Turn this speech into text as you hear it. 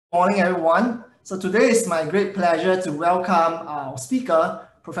Morning, everyone. So today is my great pleasure to welcome our speaker,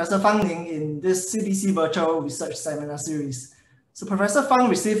 Professor Fang Ning, in this CBC Virtual Research Seminar Series. So Professor Fang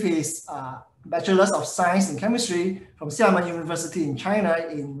received his Bachelor's of Science in Chemistry from Xiamen University in China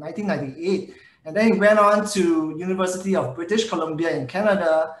in 1998. And then he went on to University of British Columbia in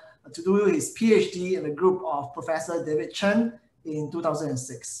Canada to do his PhD in the group of Professor David Chen in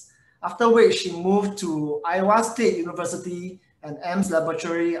 2006. After which he moved to Iowa State University and Ames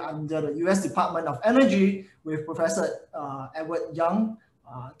Laboratory under the US Department of Energy with Professor Edward Young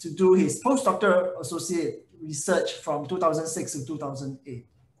to do his postdoctoral associate research from 2006 to 2008.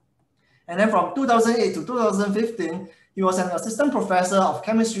 And then from 2008 to 2015, he was an assistant professor of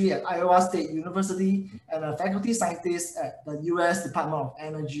chemistry at Iowa State University and a faculty scientist at the US Department of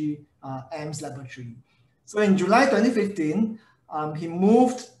Energy Ames Laboratory. So in July 2015, he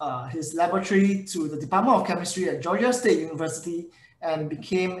moved his laboratory to the Department of Chemistry at Georgia State University and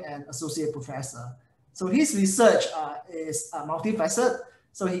became an associate professor. So his research is multifaceted.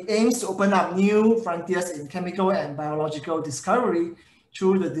 So he aims to open up new frontiers in chemical and biological discovery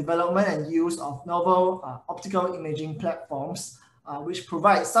through the development and use of novel optical imaging platforms, which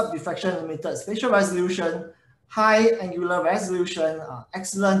provide sub-diffraction limited spatial resolution, high angular resolution,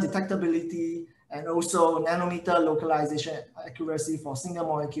 excellent detectability, and also nanometer localization accuracy for single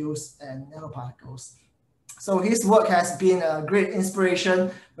molecules and nanoparticles. So his work has been a great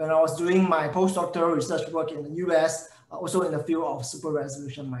inspiration when I was doing my postdoctoral research work in the US, also in the field of super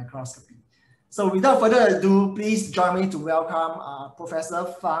resolution microscopy. So without further ado, please join me to welcome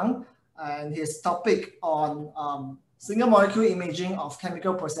Professor Fang and his topic on single molecule imaging of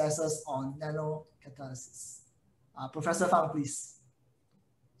chemical processes on nanocatalysis. Professor Fang, please.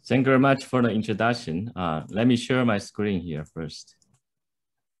 Thank you very much for the introduction. Let me share my screen here first.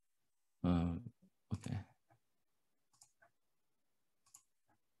 Okay.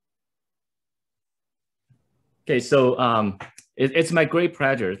 Okay, so it's my great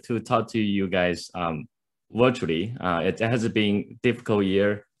pleasure to talk to you guys virtually. It has been a difficult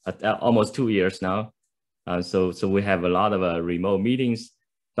year, almost 2 years now. So we have a lot of remote meetings.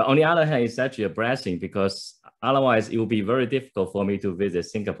 But on the other hand, it's actually a blessing because otherwise it would be very difficult for me to visit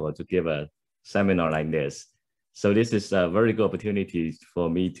Singapore to give a seminar like this. So this is a very good opportunity for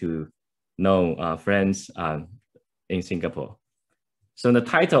me to know friends in Singapore. So the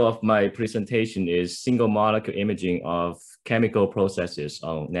title of my presentation is Single Molecule Imaging of Chemical Processes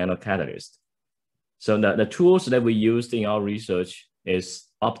on Nanocatalyst. So the tools that we used in our research is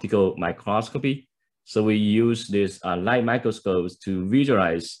optical microscopy. So we use these light microscopes to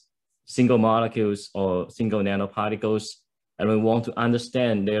visualize single molecules or single nanoparticles, and we want to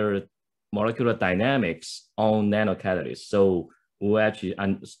understand their molecular dynamics on nanocatalysts. So we'll actually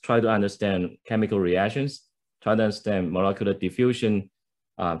try to understand chemical reactions, try to understand molecular diffusion,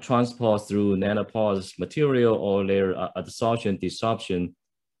 transport through nanoporous material, or their adsorption, desorption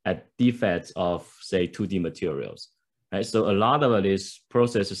at defects of, say, 2D materials. Right? So a lot of these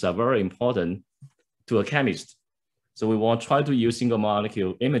processes are very important to a chemist. So we will try to use single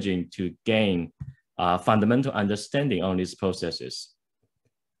molecule imaging to gain fundamental understanding on these processes.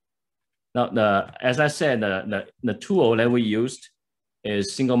 Now, as I said, the tool that we used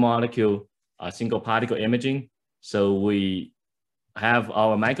is single molecule, single particle imaging. So we have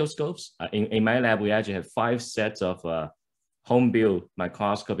our microscopes. In my lab, we actually have 5 sets of home-built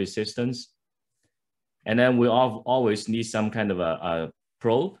microscopy systems. And then we always need some kind of a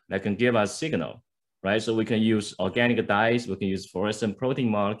probe that can give us signal. Right, so we can use organic dyes, we can use fluorescent protein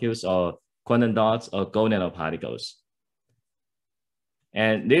molecules or quantum dots or gold nanoparticles.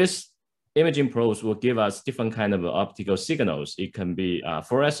 And these imaging probes will give us different kind of optical signals. It can be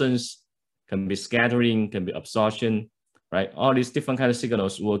fluorescence, can be scattering, can be absorption, right? All these different kind of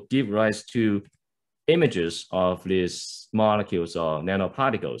signals will give rise to images of these molecules or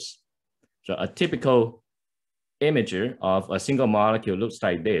nanoparticles. So a typical imager of a single molecule looks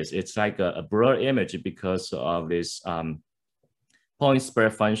like this. It's like a blur image because of this point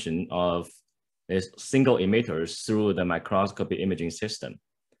spread function of this single emitters through the microscopy imaging system.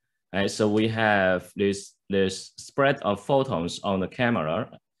 Right, so we have this spread of photons on the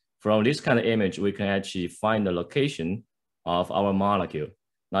camera. From this kind of image, we can actually find the location of our molecule.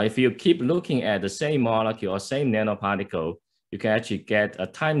 Now, if you keep looking at the same molecule or same nanoparticle, you can actually get a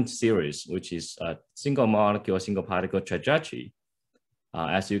time series, which is a single molecule, single particle trajectory,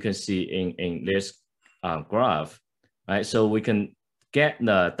 as you can see in this graph, right? So we can get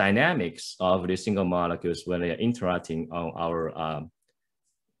the dynamics of the single molecules when they are interacting on our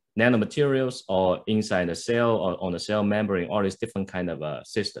nanomaterials or inside the cell or on the cell membrane, all these different kind of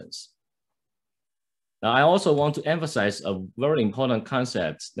systems. Now, I also want to emphasize a very important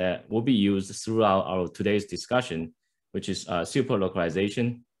concept that will be used throughout our today's discussion, which is super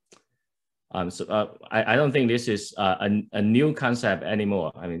localization. I don't think this is a new concept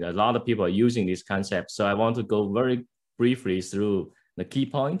anymore. I mean, a lot of people are using this concept. So I want to go very briefly through the key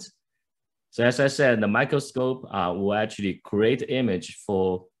points. So as I said, the microscope will actually create image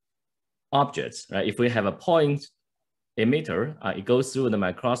for objects, right? If we have a point emitter, it goes through the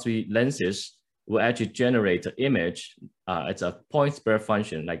microscopy lenses, will actually generate an image. It's a point square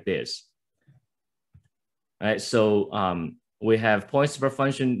function like this. Right, so we have point square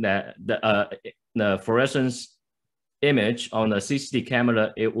function that the fluorescence image on the CCD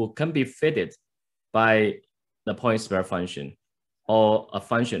camera, can be fitted by the point square function, or a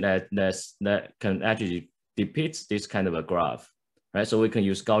function that can actually depict this kind of a graph, right? So we can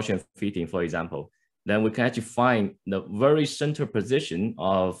use Gaussian fitting, for example. Then we can actually find the very center position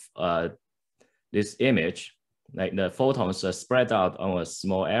of this image, like the photons are spread out on a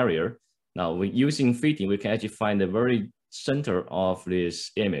small area. Now, using fitting, we can actually find the very center of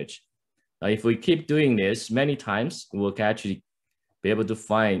this image. Now, if we keep doing this many times, we'll actually be able to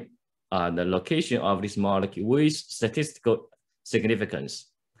find the location of this molecule with statistical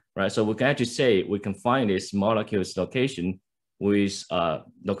significance, right? So we can actually say we can find this molecule's location with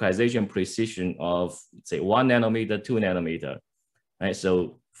localization precision of, say, 1 nanometer, 2 nanometer, right?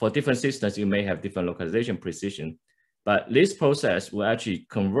 So for different systems, you may have different localization precision, but this process will actually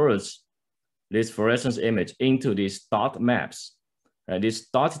convert this fluorescence image into these dot maps. Right? These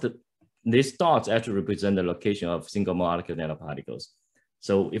dots actually represent the location of single molecule nanoparticles.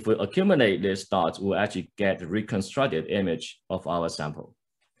 So if we accumulate these dots, we'll actually get a reconstructed image of our sample.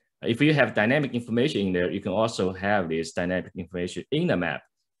 If you have dynamic information in there, you can also have this dynamic information in the map.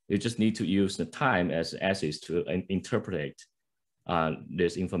 You just need to use the time as axis to interpret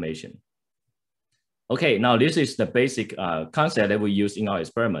this information. Okay, now this is the basic concept that we use in our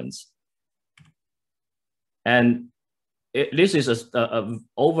experiments. And this is a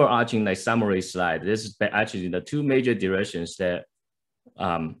overarching like summary slide. This is actually the two major directions that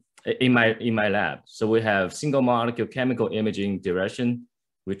in my lab. So we have single molecule chemical imaging direction.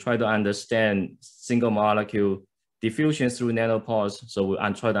 We try to understand single molecule diffusion through nanopores. So we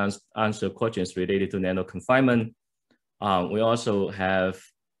try to answer questions related to nanoconfinement. We also have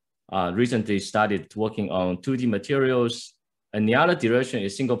recently started working on 2D materials. And the other direction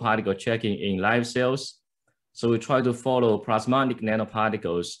is single particle checking in live cells. So we try to follow plasmonic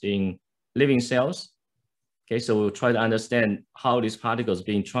nanoparticles in living cells. Okay, so we'll try to understand how these particles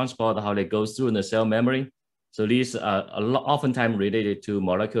being transported, how they go through the cell memory. So these are oftentimes related to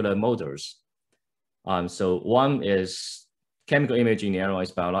molecular motors. So one is chemical imaging, the other one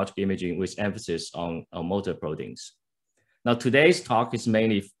is biological imaging with emphasis on motor proteins. Now today's talk is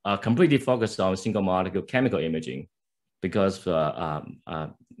mainly completely focused on single molecule chemical imaging because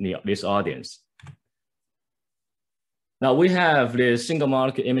this audience. Now we have the single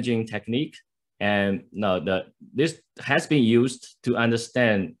molecule imaging technique, and now this has been used to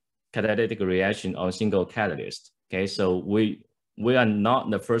understand catalytic reaction on single catalyst. Okay, so we are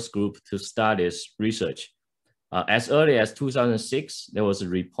not the first group to start this research. As early as 2006, there was a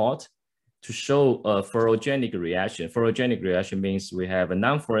report to show a ferrogenic reaction. Ferrogenic reaction means we have a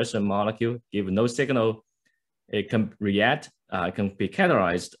non-fluorescent molecule, give no signal, it can react, can be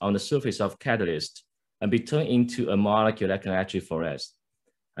catalyzed on the surface of catalyst and be turned into a molecule that can actually fluoresce.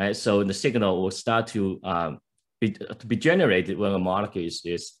 Right? So the signal will start to be generated when a molecule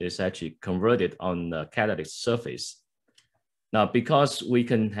is actually converted on the catalyst surface. Now, because we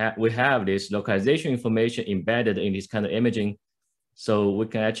have this localization information embedded in this kind of imaging, so we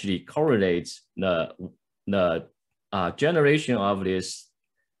can actually correlate the generation of these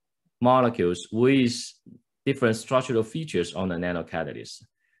molecules with different structural features on the nanocatalyst.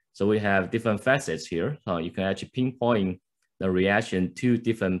 So we have different facets here. So you can actually pinpoint the reaction to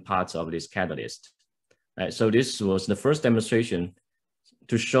different parts of this catalyst. Right, so this was the first demonstration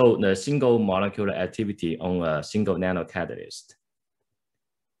to show the single molecular activity on a single nanocatalyst.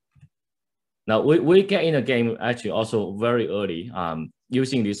 Now we get in the game actually also very early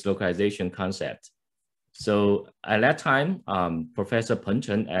using this localization concept. So at that time, Professor Peng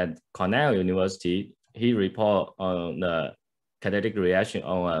Chen at Cornell University, he reported on the catalytic reaction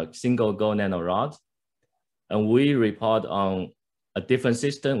on a single gold nanorod. And we report on a different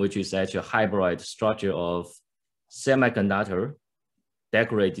system, which is actually a hybrid structure of semiconductor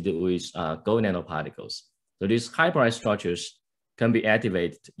decorated with gold nanoparticles. So these hybrid structures can be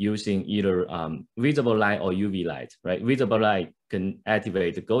activated using either visible light or UV light, right? Visible light can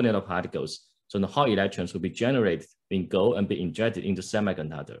activate the gold nanoparticles. So the hot electrons will be generated in gold and be injected into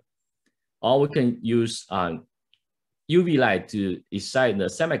semiconductor. or we can use UV light to excite the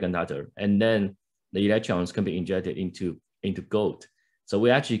semiconductor, and then the electrons can be injected into gold. So we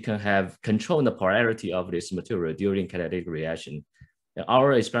actually can have control the polarity of this material during catalytic reaction. And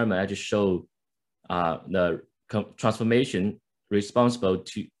our experiment actually show the transformation responsible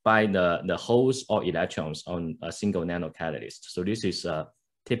by the holes or electrons on a single nanocatalyst. So this is a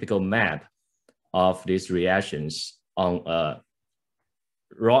typical map of these reactions on a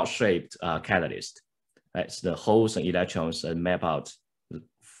rod-shaped catalyst. Right? So the holes and electrons map out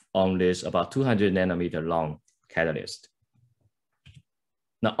on this about 200 nanometer long catalyst.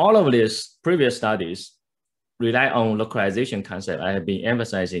 Now, all of these previous studies rely on localization concept. I have been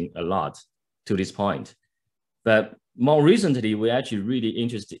emphasizing a lot to this point. But more recently, we're actually really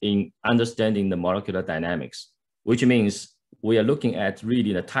interested in understanding the molecular dynamics, which means we are looking at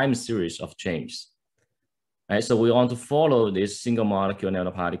really the time series of change. Right? So we want to follow these single molecule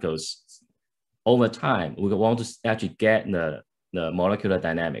nanoparticles over time. We want to actually get the molecular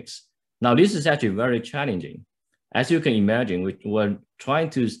dynamics. Now, this is actually very challenging. As you can imagine, we're trying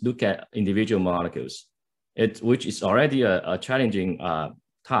to look at individual molecules, which is already a challenging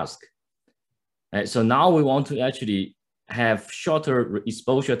task. Right? So now we want to actually have shorter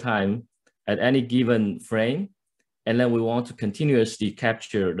exposure time at any given frame, and then we want to continuously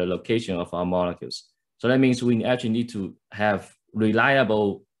capture the location of our molecules. So that means we actually need to have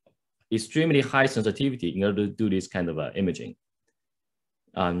reliable, extremely high sensitivity in order to do this kind of imaging.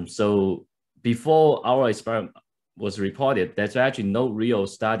 So before our experiment was reported, there's actually no real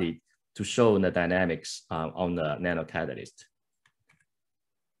study to show the dynamics on the nanocatalyst.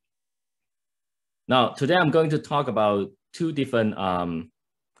 Now, today I'm going to talk about two different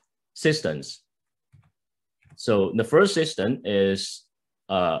systems. So the first system is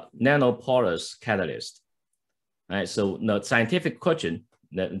nanoporous catalyst. Right? So the scientific question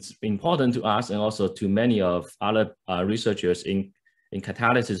that's important to us and also to many of other researchers in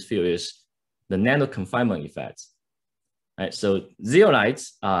catalysis field is the nanoconfinement effects. Right? So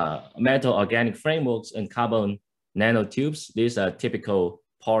zeolites, metal organic frameworks, and carbon nanotubes, these are typical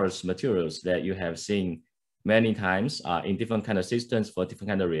porous materials that you have seen many times in different kind of systems for different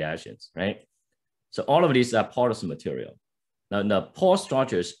kind of reactions, right? So all of these are porous material. Now, the pore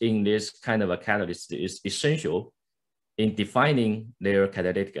structures in this kind of a catalyst is essential in defining their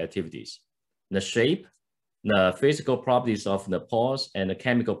catalytic activities. The shape, the physical properties of the pores, and the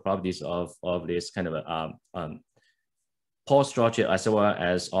chemical properties of this kind of a pore structure, as well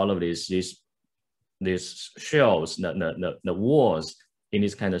as all of these shells, the walls in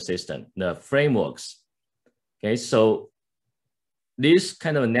this kind of system, the frameworks. Okay, so this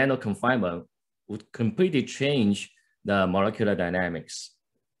kind of nanoconfinement would completely change the molecular dynamics.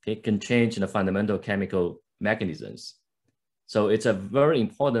 It can change the fundamental chemical mechanisms. So it's a very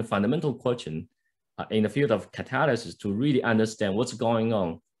important fundamental question in the field of catalysis to really understand what's going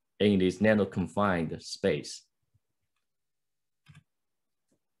on in this nanoconfined space.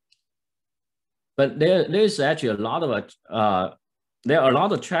 But there's actually a lot of there are a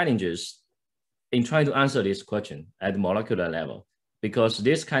lot of challenges in trying to answer this question at the molecular level, because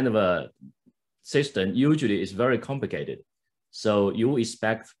this kind of a system usually is very complicated. So you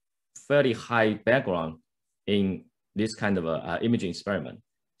expect fairly high background in this kind of a imaging experiment.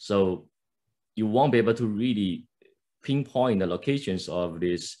 So you won't be able to really pinpoint the locations of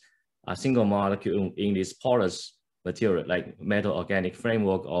this single molecule in this porous material like metal organic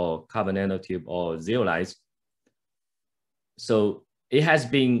framework or carbon nanotube or zeolites. So it has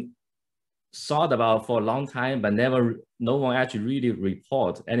been thought about for a long time, but no one actually really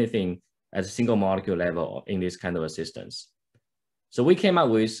report anything at a single molecule level in this kind of assistance. So we came up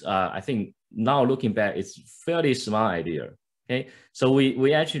with, I think now looking back, it's fairly smart idea. Okay, so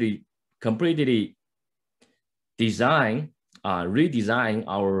we actually completely redesign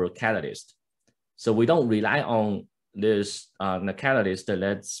our catalyst. So we don't rely on this the catalyst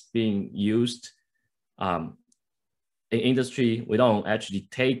that's being used in industry. We don't actually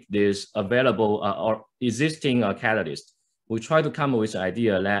take this available or existing catalyst. We try to come up with the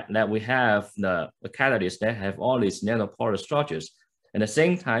idea that we have the catalyst that have all these nanoporous structures. At the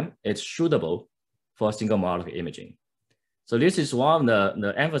same time, it's suitable for single molecule imaging. So this is one of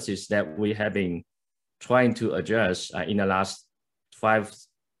the emphasis that we have been trying to address in the last 5-8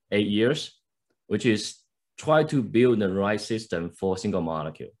 years, which is try to build the right system for single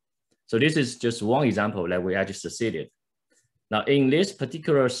molecule. So this is just one example that we actually succeeded. Now in this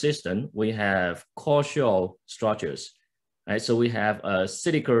particular system, we have core shell structures, right? So we have a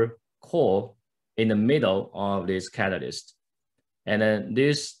silica core in the middle of this catalyst. And then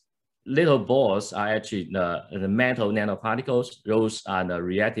this little balls are actually the metal nanoparticles. Those are the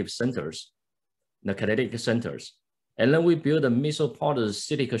reactive centers, the catalytic centers. And then we build a mesoporous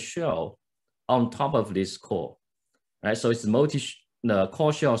silica shell on top of this core, right? So it's the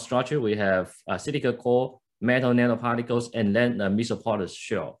core shell structure. We have a silica core, metal nanoparticles, and then the mesoporous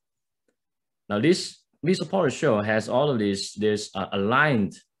shell. Now this mesoporous shell has all of these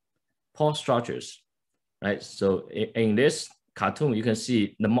aligned pore structures, right? So in this cartoon, you can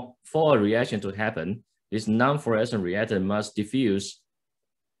see for a reaction to happen, this non-fluorescent reactant must diffuse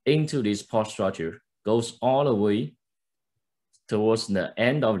into this pore structure, goes all the way towards the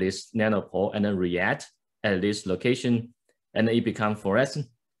end of this nanopore, and then react at this location, and then it becomes fluorescent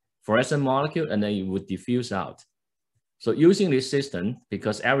molecule, and then it would diffuse out. So using this system,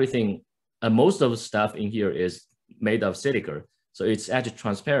 because everything, most of the stuff in here is made of silica, so it's actually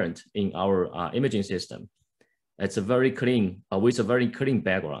transparent in our imaging system. It's a very clean, with a very clean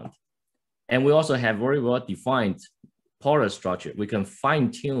background. And we also have very well-defined porous structure. We can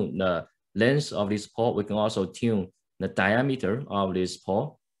fine-tune the length of this pore. We can also tune the diameter of this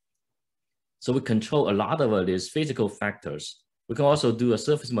pore. So we control a lot of these physical factors. We can also do a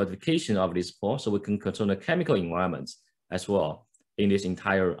surface modification of this pore, so we can control the chemical environments as well in this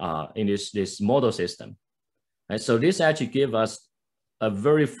entire, in this model system. And so this actually gives us a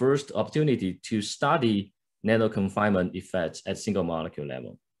very first opportunity to study nanoconfinement effects at single molecule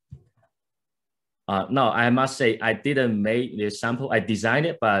level. Now, I must say, I didn't make this sample. I designed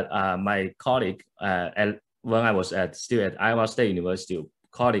it, but my colleague, when I was still at Iowa State University,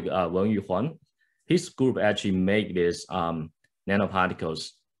 colleague Wen Yuhuan, his group actually made these nanoparticles.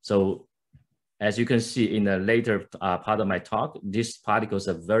 So as you can see in the later part of my talk, these particles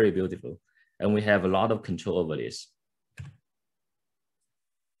are very beautiful, and we have a lot of control over this.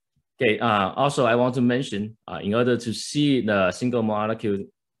 Okay, also I want to mention, in order to see the single molecule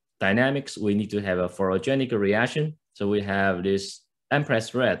dynamics, we need to have a photogenic reaction. So we have this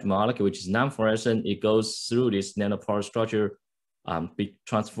Empress red molecule, which is non-fluorescent. It goes through this nanoporous structure, be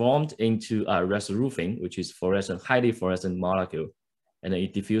transformed into a resoroofing, which is fluorescent, highly fluorescent molecule, and then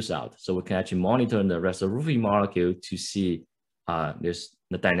it diffuses out. So we can actually monitor the resoroofing molecule to see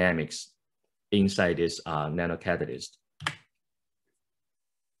the dynamics inside this nanocatalyst.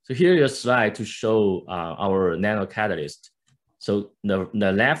 So here is a slide to show our nanocatalyst. So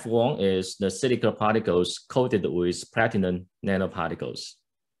the left one is the silica particles coated with platinum nanoparticles.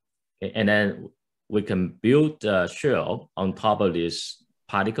 Okay, and then we can build a shell on top of this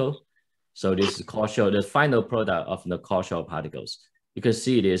particle. So this is core shell, the final product of the core shell particles. You can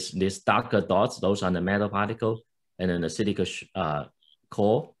see these darker dots, those are the metal particle, and then the silica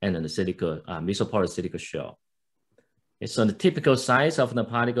core, and then the silica, mesoporous silica shell. Okay, so the typical size of the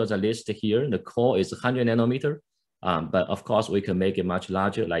particles are listed here. The core is 100 nanometer. But of course, we can make it much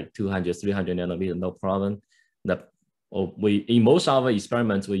larger, like 200, 300 nanometer, no problem. In most of our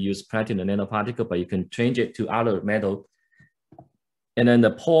experiments, we use platinum nanoparticle, but you can change it to other metal. And then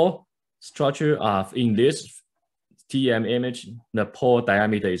the pore structure in this TEM image, the pore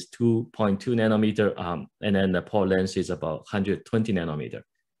diameter is 2.2 nanometer, and then the pore length is about 120 nanometer.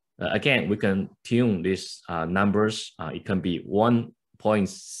 Again, we can tune these numbers. It can be 1.6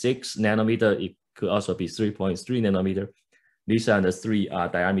 nanometer. It could also be 3.3 nanometer. These are the three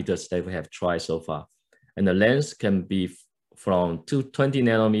diameters that we have tried so far. And the length can be from 220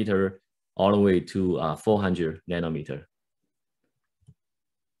 nanometer all the way to 400 nanometer.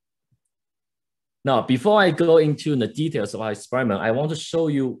 Now, before I go into the details of our experiment, I want to show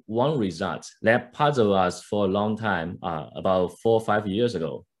you one result that puzzled us for a long time, about 4 or 5 years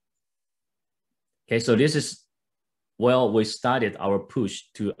ago. Okay, so this is where we started our push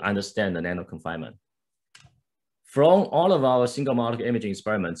to understand the nanoconfinement. From all of our single molecule imaging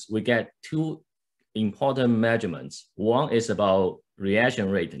experiments, we get two important measurements. One is about reaction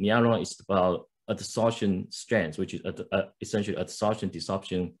rate. The other one is about adsorption strength, which is essentially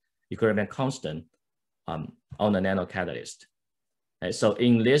adsorption-desorption equilibrium constant on the nanocatalyst. Okay, so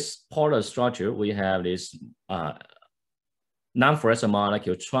in this polar structure, we have this non-fluorescent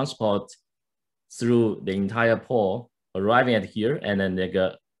molecule transport through the entire pore, arriving at here, and then they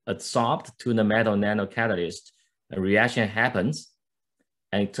get adsorbed to the metal nanocatalyst. A reaction happens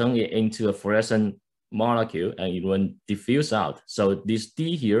and turn it into a fluorescent molecule, and it will diffuse out. So this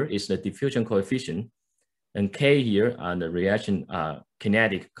D here is the diffusion coefficient, and K here are the reaction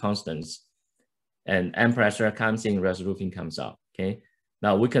kinetic constants, and M pressure comes in, resoroofing comes out. Okay,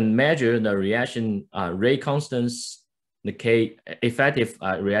 now we can measure the reaction rate constants, the K effective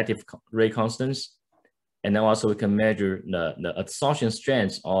reactive rate constants, and then also we can measure the adsorption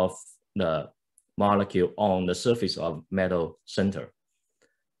strength of the molecule on the surface of metal center.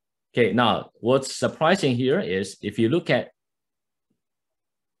 Okay, now what's surprising here is if you look at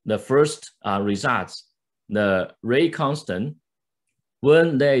the first results, the ray constant,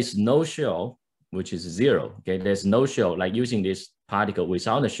 when there is no shell, which is 0, okay, there's no shell, like using this particle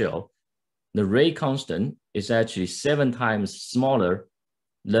without a shell, the ray constant is actually 7 times smaller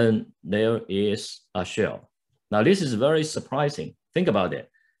than there is a shell. Now, this is very surprising. Think about it.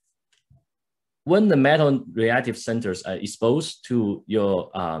 When the metal reactive centers are exposed to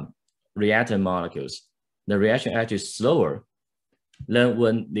your reactant molecules, the reaction actually is slower than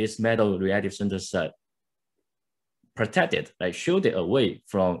when these metal reactive centers are protected, like shielded away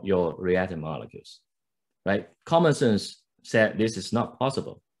from your reactant molecules, right? Common sense said this is not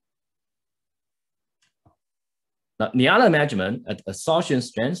possible. Now, the other measurement at adsorption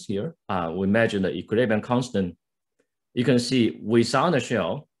strength here, we measure the equilibrium constant. You can see without the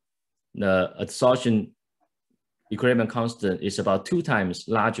shell, the adsorption equilibrium constant is about 2 times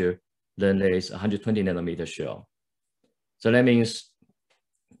larger than this 120 nanometer shell. So that means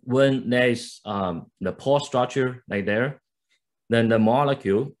when there is the pore structure like there, then the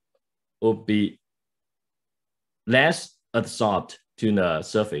molecule will be less adsorbed to the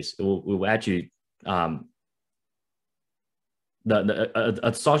surface. It will actually, the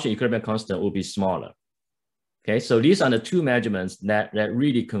adsorption equilibrium constant will be smaller. Okay, so these are the 2 measurements that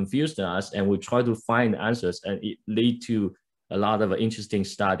really confused us, and we try to find answers, and it lead to a lot of interesting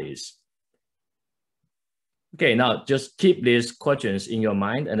studies. Okay, now just keep these questions in your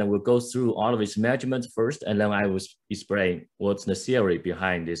mind, and then we'll go through all of these measurements first, and then I will explain what's the theory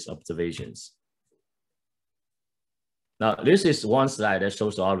behind these observations. Now, this is one slide that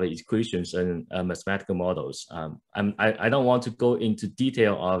shows all the equations and mathematical models. I don't want to go into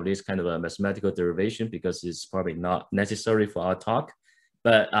detail of this kind of a mathematical derivation because it's probably not necessary for our talk,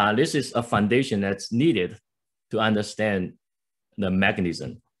 but this is a foundation that's needed to understand the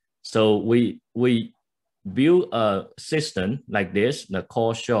mechanism. So we build a system like this, the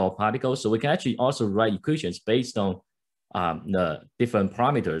core shell particles, so we can actually also write equations based on the different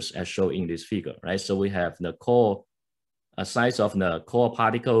parameters as shown in this figure, right? So we have the core size of the core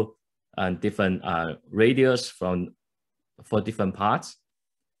particle and different radius for different parts,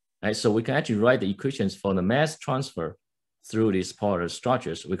 right? So we can actually write the equations for the mass transfer through these porous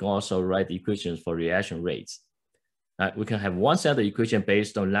structures. We can also write the equations for reaction rates. We can have one set of equation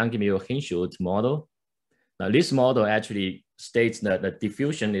based on Langmuir-Hinshelwood model. Now, this model actually states that the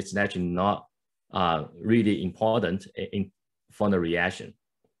diffusion is actually not really important for the reaction.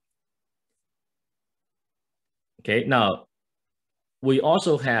 Okay, now we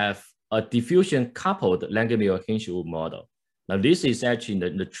also have a diffusion coupled Langmuir-Hinshelwood model. Now, this is actually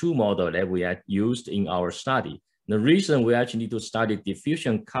the true model that we had used in our study. The reason we actually need to study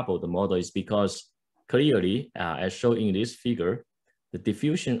diffusion coupled model is because clearly, as shown in this figure, the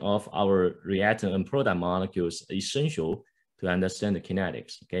diffusion of our reactant and product molecules is essential to understand the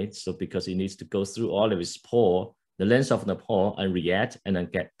kinetics, okay? So because it needs to go through all of its pore, the length of the pore, and react and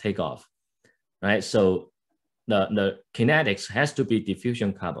then take off, right? So the kinetics has to be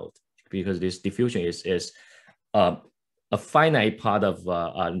diffusion coupled because this diffusion is a finite part of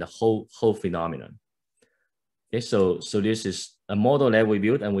the whole phenomenon. Okay, so this is a model that we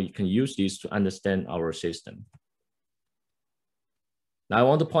built, and we can use this to understand our system. Now I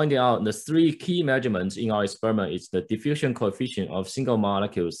want to point out the 3 key measurements in our experiment is the diffusion coefficient of single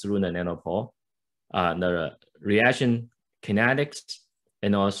molecules through the nanopore, the reaction kinetics,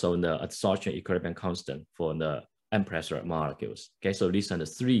 and also the adsorption equilibrium constant for the unpressurized molecules. Okay, so these are the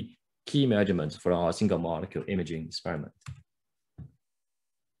 3 key measurements for our single molecule imaging experiment.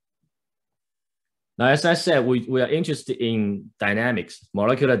 Now, as I said, we are interested in dynamics,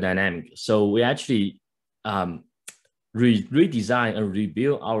 molecular dynamics. So we actually redesign and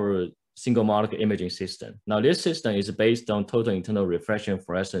rebuild our single molecule imaging system. Now, this system is based on total internal reflection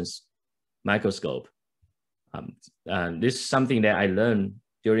fluorescence microscope. And this is something that I learned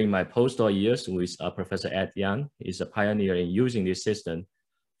during my postdoc years with Professor Ed Young. He's a pioneer in using this system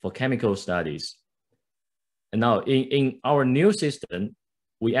for chemical studies. And now in our new system,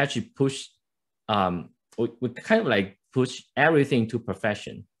 we actually push, we kind of like push everything to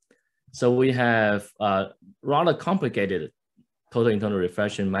perfection. So we have a rather complicated total internal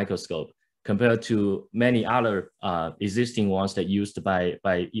reflection microscope compared to many other existing ones that used by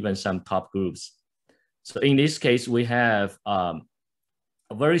even some top groups. So in this case, we have a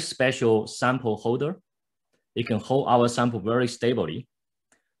very special sample holder. It can hold our sample very stably.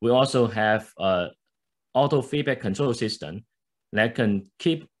 We also have an auto feedback control system that can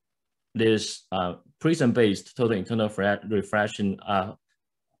keep this prism-based total internal reflection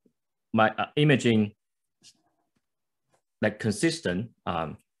imaging like consistent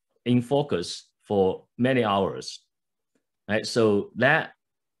in focus for many hours, right? So that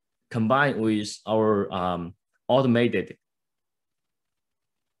combined with our automated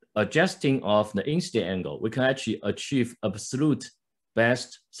adjusting of the incident angle, we can actually achieve absolute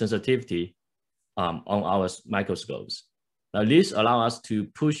best sensitivity on our microscopes. Now this allows us to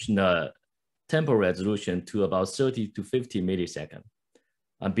push the temporal resolution to about 30 to 50 milliseconds.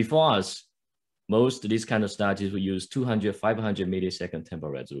 And before us, most of these kind of studies will use 200, 500 millisecond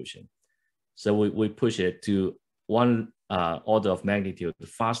temporal resolution. So we push it to one order of magnitude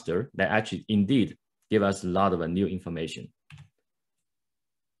faster that actually indeed give us a lot of new information.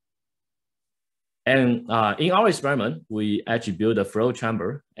 And in our experiment, we actually build a flow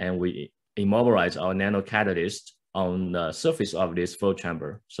chamber and we immobilize our nanocatalyst on the surface of this flow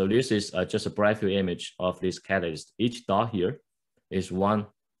chamber. So this is just a bright field image of this catalyst. Each dot here is one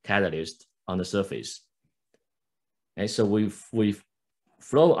catalyst on the surface. And so we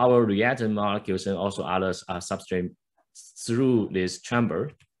flow our reactant molecules and also other substrate through this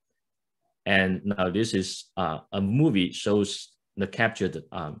chamber. And now this is a movie shows the captured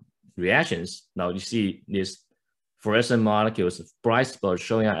reactions. Now you see these fluorescent molecules, bright spots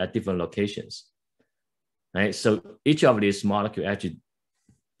showing up at different locations. Right? So each of these molecules actually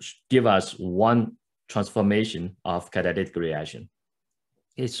give us one transformation of catalytic reaction.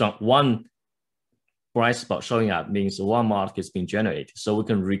 It's one bright spot showing up means one molecule is being generated. So we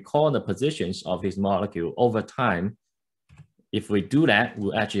can record the positions of this molecule over time. If we do that,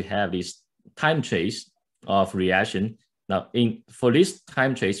 we'll actually have this time trace of reaction. Now, for this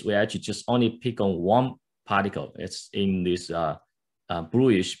time trace, we actually just only pick on one particle. It's in this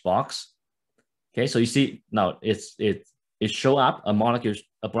bluish box. Okay, so you see now it show up, a molecule,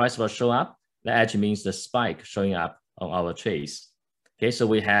 a bright spot show up. That actually means the spike showing up on our trace. Okay, so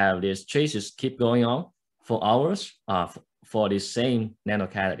we have these traces keep going on for hours for the same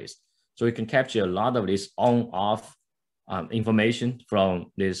nanocatalyst. So we can capture a lot of this on-off information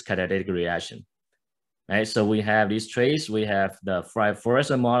from this catalytic reaction. Right, so we have this trace, we have the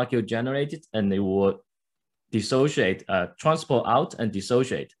fluorescent molecule generated, and they will dissociate, transport out and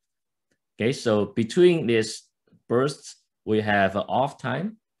dissociate. Okay, so between these bursts, we have off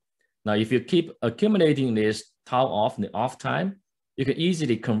time. Now, if you keep accumulating this tau off and the off time, you can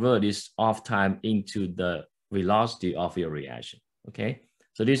easily convert this off time into the velocity of your reaction. Okay,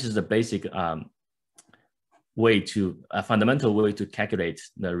 so this is the basic fundamental way to calculate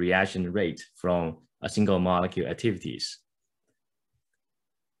the reaction rate from a single molecule activities.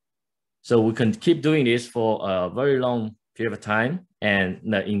 So we can keep doing this for a very long period of time. And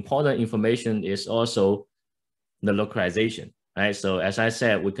the important information is also the localization, right? So as I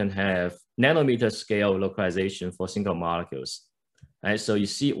said, we can have nanometer scale localization for single molecules, right? So you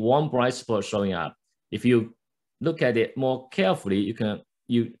see one bright spot showing up. If you look at it more carefully,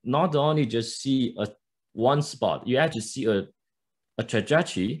 you not only just see one spot, you actually see a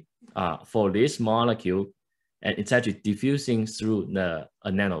trajectory for this molecule, and it's actually diffusing through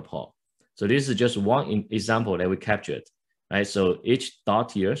a nanopore. So this is just one example that we captured, right? So each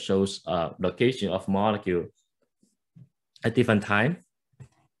dot here shows a location of molecule at different time,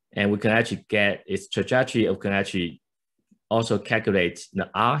 and we can actually get its trajectory. We can actually also calculate the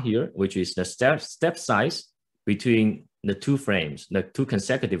R here, which is the step size between the two frames, the two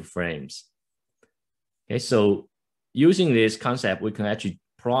consecutive frames. Okay, so using this concept, we can actually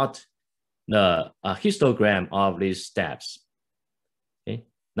plot the histogram of these steps. Okay,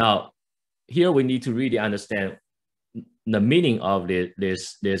 now here we need to really understand the meaning of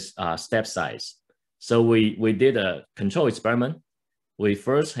this step size. So we did a control experiment. We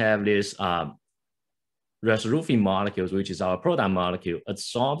first have this resolution molecules, which is our product molecule,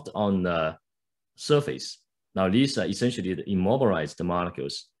 adsorbed on the surface. Now these are essentially the immobilized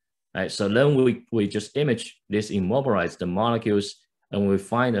molecules. Right? So then we just image this immobilized molecules, and we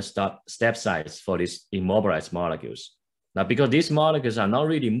find a step size for these immobilized molecules. Now, because these molecules are not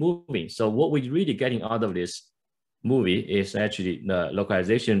really moving, so what we're really getting out of this movie is actually the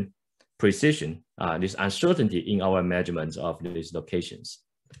localization precision, this uncertainty in our measurements of these locations.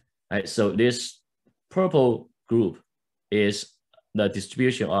 Right? So this purple group is the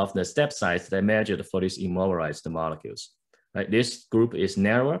distribution of the step size that measured for these immobilized molecules. Right? This group is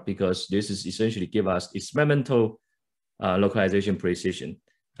narrower because this is essentially give us experimental localization precision.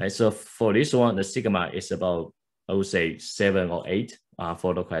 Right? So for this one, the sigma is about, I would say, 7 or 8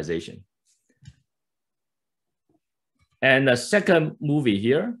 for localization. And the second movie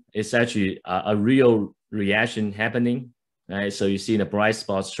here is actually a real reaction happening. Right? So you see the bright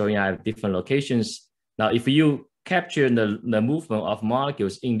spots showing up at different locations. Now, if you capture the movement of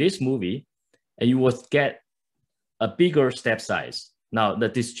molecules in this movie, and you will get a bigger step size. Now the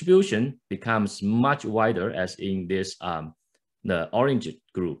distribution becomes much wider as in this, the orange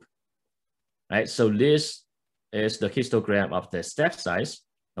group, right? So this is the histogram of the step size.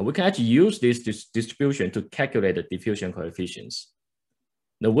 And we can actually use this distribution to calculate the diffusion coefficients.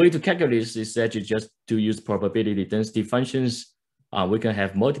 The way to calculate this is actually just to use probability density functions. We can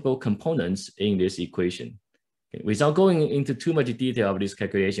have multiple components in this equation. Okay. Without going into too much detail of this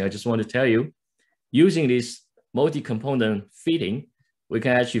calculation, I just want to tell you, using this multi-component fitting, we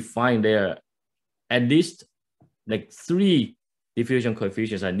can actually find there at least like 3 diffusion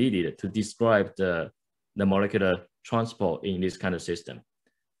coefficients are needed to describe the molecular transport in this kind of system.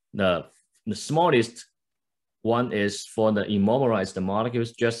 The smallest one is for the immobilized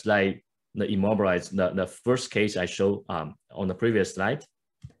molecules, just like the immobilized, the first case I showed on the previous slide.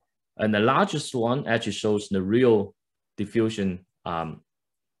 And the largest one actually shows the real diffusion, the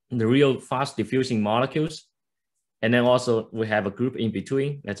real fast diffusing molecules. And then also we have a group in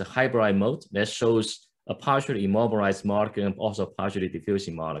between, that's a hybrid mode that shows a partially immobilized molecule and also partially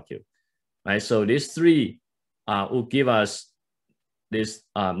diffusing molecule. Right, so these 3 will give us this,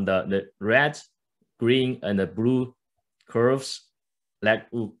 the red, green, and the blue curves that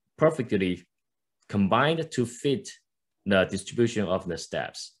will perfectly combine to fit the distribution of the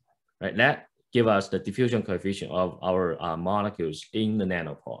steps, right? That give us the diffusion coefficient of our molecules in the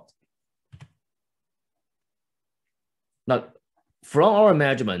nanopore. Now, from our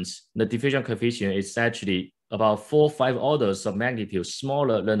measurements, the diffusion coefficient is actually about 4 or 5 orders of magnitude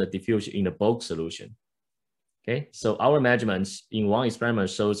smaller than the diffusion in the bulk solution. Okay, so our measurements in one experiment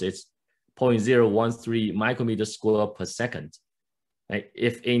shows it's 0.013 micrometer square per second. Right?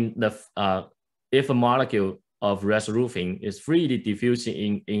 If in the if a molecule of resolving is freely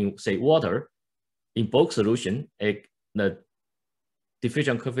diffusing in say water, in bulk solution, the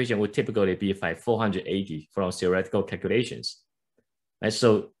diffusion coefficient would typically be by 480 from theoretical calculations. Right?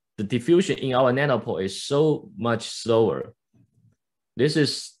 So the diffusion in our nanopore is so much slower. This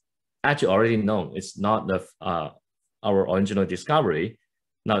is actually already known. It's not the our original discovery.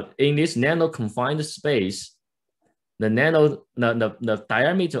 Now, in this nano-confined space, the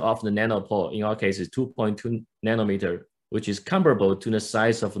diameter of the nanopore in our case is 2.2 nanometer, which is comparable to the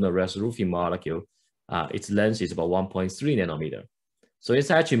size of the resolution molecule. Its length is about 1.3 nanometer. So it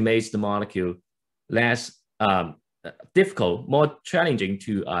actually makes the molecule less difficult, more challenging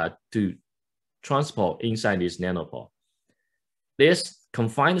to transport inside this nanopore. This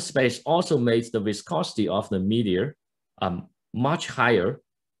confined space also makes the viscosity of the media much higher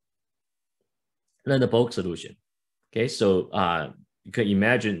than the bulk solution. Okay, so you can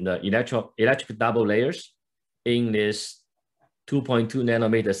imagine the electric double layers in this 2.2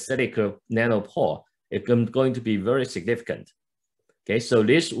 nanometer silica nanopore. It's going to be very significant. Okay, so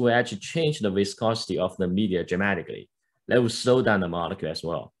this will actually change the viscosity of the media dramatically. That will slow down the molecule as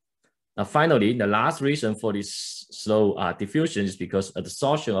well. Now, finally, the last reason for this slow diffusion is because of the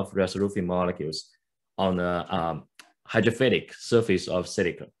adsorption of resolution molecules on the hydrophilic surface of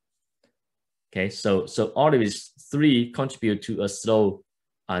silica. Okay, so all of these 3 contribute to a slow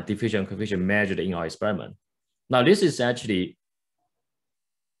diffusion coefficient measured in our experiment. Now, this is actually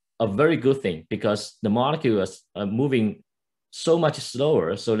a very good thing because the molecules are moving so much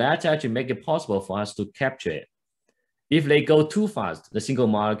slower, so that actually make it possible for us to capture it. If they go too fast, the single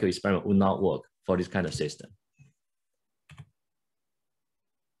molecule experiment will not work for this kind of system.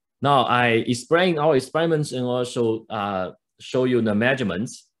 Now, I explain our experiments and also show you the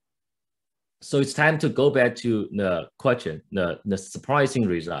measurements. So it's time to go back to the question, the surprising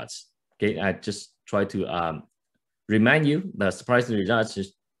results. Okay, I just try to remind you the surprising results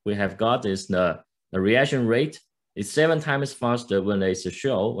we have got is the reaction rate is 7 times faster when there's a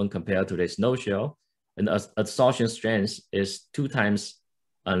shell when compared to there's no shell. And the adsorption strength is 2 times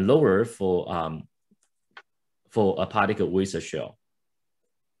lower for a particle with a shell.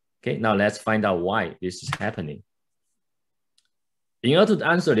 Okay, now let's find out why this is happening. In order to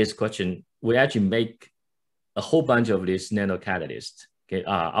answer this question, we actually make a whole bunch of these nanocatalysts. Okay,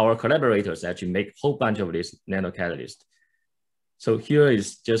 our collaborators actually make a whole bunch of these nanocatalysts. So here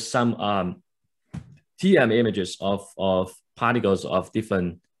is just some TM images of particles of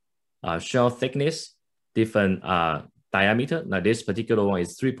different shell thickness, different diameter. Now this particular one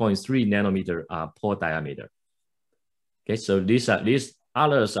is 3.3 nanometer pore diameter. Okay, so these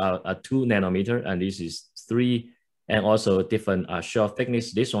others are 2 nanometer, and this is 3, and also different shell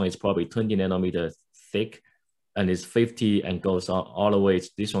thickness. This one is probably 20 nanometer thick, and it's 50 and goes all the way.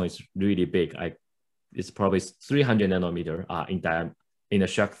 This one is really big. It's probably 300 nanometer in the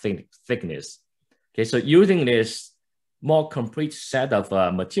shell thickness. Okay, so using this more complete set of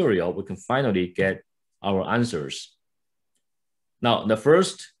material, we can finally get our answers. Now, the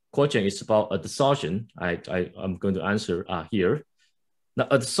first question is about adsorption. I'm going to answer here. Now,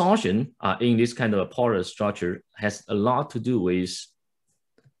 adsorption in this kind of a porous structure has a lot to do with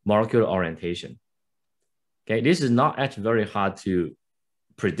molecular orientation. Okay, this is not actually very hard to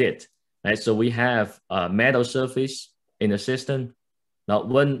predict. Right? So we have a metal surface in the system. Now,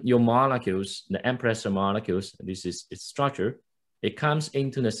 when your molecules, the compressor molecules, this is its structure, it comes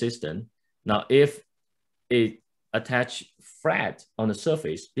into the system. Now, if it attach flat on the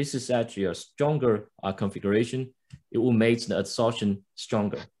surface, this is actually a stronger configuration. It will make the adsorption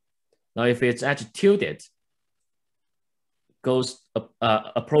stronger. Now, if it's actually tilted, goes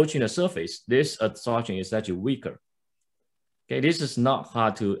approaching the surface, this adsorption is actually weaker. Okay, this is not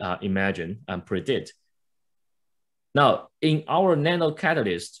hard to imagine and predict. Now, in our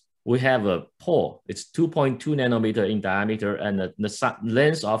nanocatalyst, we have a pore. It's 2.2 nanometer in diameter, and the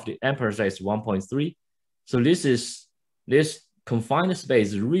length of the aperture is 1.3. So this confined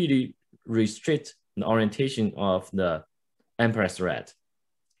space really restrict the orientation of the amperage thread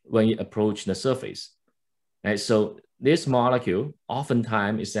when you approach the surface. Right? So this molecule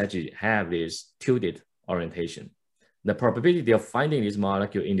oftentimes is actually have this tilted orientation. The probability of finding this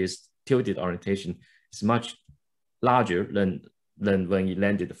molecule in this tilted orientation is much larger than when you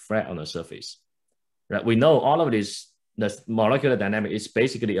landed flat on the surface. Right? We know all of this, the molecular dynamic is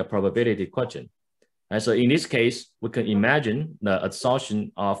basically a probability question. And so in this case, we can imagine the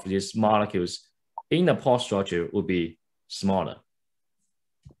adsorption of these molecules in the pore structure would be smaller.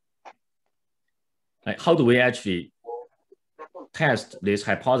 Right? How do we actually test this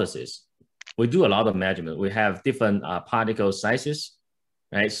hypothesis? We do a lot of measurement. We have different particle sizes,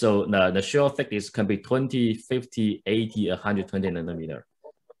 right? So the shell thickness can be 20, 50, 80, 120 nanometer.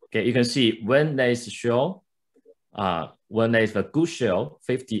 Okay, you can see when there is a shell, when there is a good shell,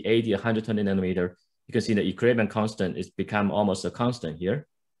 50, 80, 120 nanometer, you can see the equilibrium constant is become almost a constant here.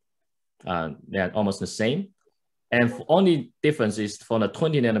 They're almost the same. And only difference is for the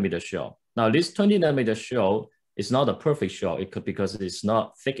 20 nanometer shell. Now this 20 nanometer shell is not a perfect shell. It could because it's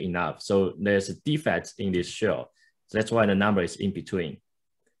not thick enough. So there's a defect in this shell. So that's why the number is in between.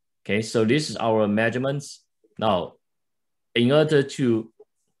 Okay, so this is our measurements. Now, in order to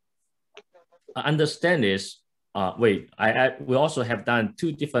understand this, we also have done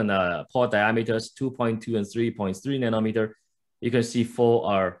two different pore diameters, 2.2 and 3.3 nanometer. You can see for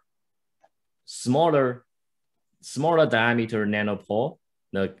our smaller diameter nanopore,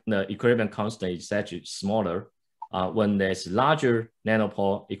 the equilibrium constant is actually smaller. When there's larger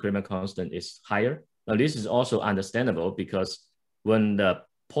nanopore, equilibrium constant is higher. Now this is also understandable because when the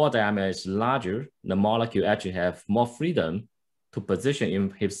pore diameter is larger, the molecule actually have more freedom to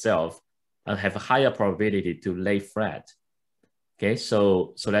position himself and have a higher probability to lay flat. Okay,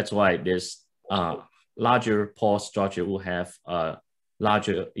 so that's why this larger pore structure will have a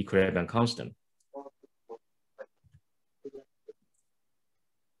larger equilibrium constant.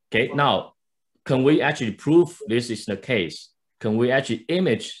 Okay, now, can we actually prove this is the case? Can we actually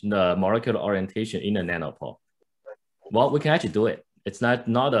image the molecular orientation in a nanopore? Well, we can actually do it. It's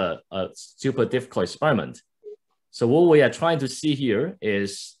not a super difficult experiment. So what we are trying to see here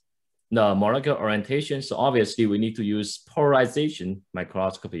is the molecular orientation. So obviously we need to use polarization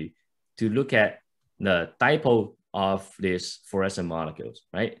microscopy to look at the dipole of these fluorescent molecules,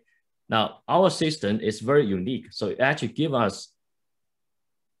 right? Now, our system is very unique. So it actually gives us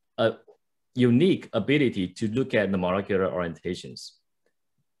a unique ability to look at the molecular orientations.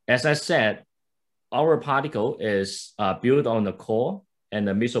 As I said, our particle is built on the core and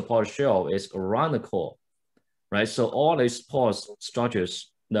the mesopore shell is around the core, right? So all these pore structures,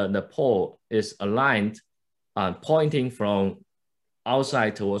 the pore is aligned pointing from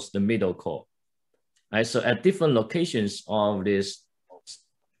outside towards the middle core, right? So at different locations of this,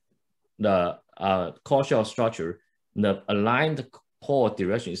 the core shell structure, the aligned pore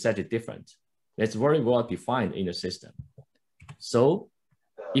direction is actually different. It's very well defined in the system. So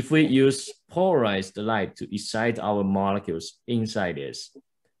if we use polarized light to excite our molecules inside this,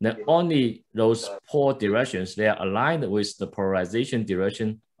 then only those pore directions, they are aligned with the polarization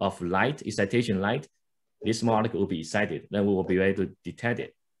direction of light, excitation light, this molecule will be excited, then we will be able to detect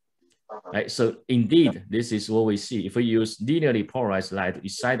it. Right? So indeed, this is what we see. If we use linearly polarized light to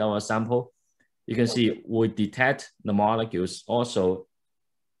excite our sample, you can see we detect the molecules also,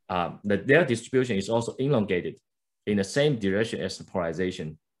 their distribution is also elongated in the same direction as the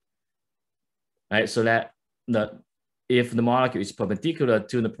polarization. Right? So that if the molecule is perpendicular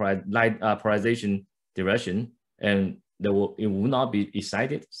to the light polarization direction, and it will not be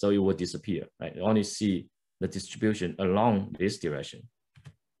excited, so it will disappear. Right? You only see the distribution along this direction.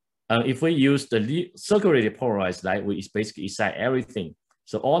 if we use the circularly polarized light, we basically excite everything.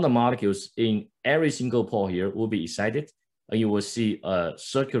 So all the molecules in every single pore here will be excited, and you will see a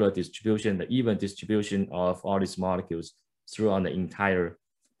circular distribution, the even distribution of all these molecules throughout the entire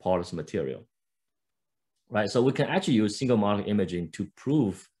porous material. Right, so we can actually use single molecule imaging to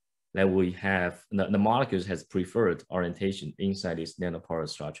prove that we have the molecules has preferred orientation inside this nanoporous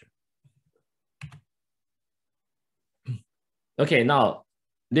structure. Okay, now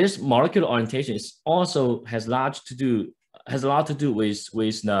this molecular orientation is also has a lot to do with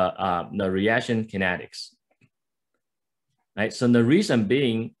the reaction kinetics. Right, so the reason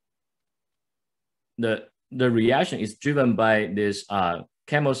being the reaction is driven by this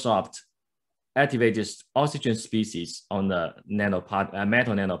chemosoft activated oxygen species on the metal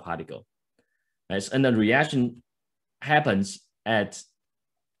nanoparticle. Right? And the reaction happens at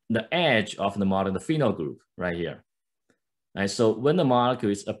the edge of the molecule, the phenol group right here. Right? So when the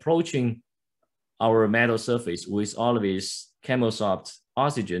molecule is approaching our metal surface with all of this chemosoft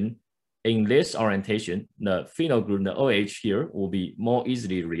oxygen, in this orientation, the phenol group, the OH here, will be more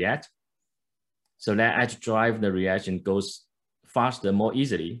easily react. So that actually drive the reaction goes faster, more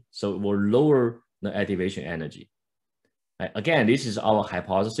easily, so it will lower the activation energy. Right? Again, this is our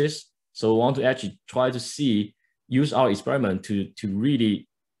hypothesis. So we want to actually try to use our experiment to really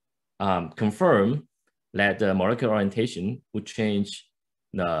confirm that the molecular orientation would change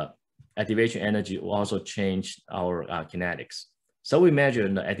the activation energy, will also change our kinetics. So we measure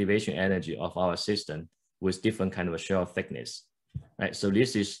the activation energy of our system with different kind of shell thickness. Right? So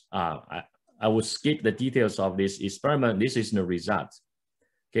this is I will skip the details of this experiment. This is the result.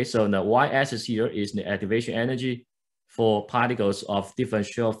 Okay, so the y-axis here is the activation energy for particles of different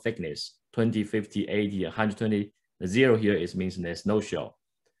shell thickness, 20, 50, 80, 120. The 0 here means there's no shell.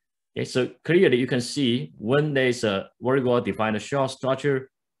 Okay, so clearly you can see when there's a very well-defined shell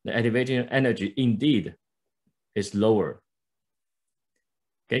structure, the activation energy indeed is lower.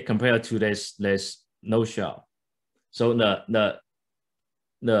 Okay, compared to there's no shell. So the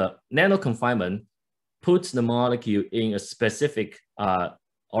nanoconfinement puts the molecule in a specific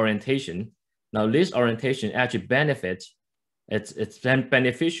orientation. Now this orientation actually benefits, it's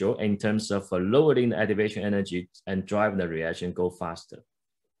beneficial in terms of lowering the activation energy and driving the reaction go faster.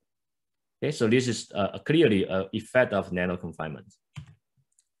 Okay, so this is clearly an effect of nanoconfinement.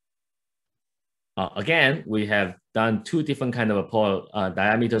 Again, we have done two different kind of pore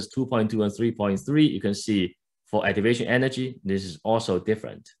diameters, 2.2 and 3.3. You can see for activation energy, this is also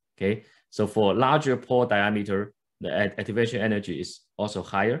different, okay? So for larger pore diameter, the activation energy is also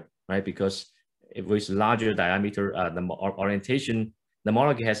higher, right? Because with larger diameter, the orientation, the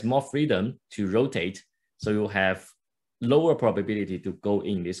molecule has more freedom to rotate. So you have lower probability to go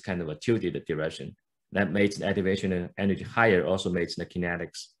in this kind of a tilted direction. That makes the activation energy higher, also makes the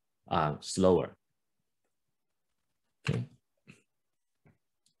kinetics slower. Okay.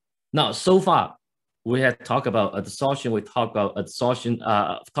 Now, so far, we have talked about adsorption, we talk about adsorption,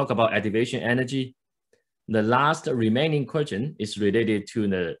 talk about activation energy. The last remaining question is related to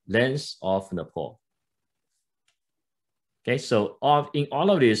the length of the pore. Okay, so in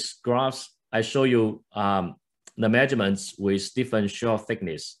all of these graphs, I show you the measurements with different shell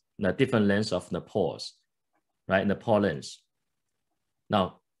thickness, the different lengths of the pores, right, the pore length.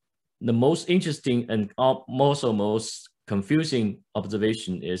 Now, the most interesting and also most confusing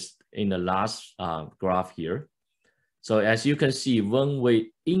observation is in the last graph here. So as you can see, when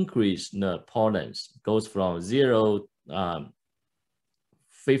we increase the pore length, goes from 0,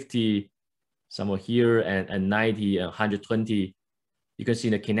 50, somewhere here, and 90, and 120, you can see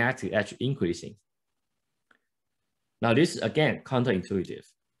the kinetic actually increasing. Now this is again counterintuitive.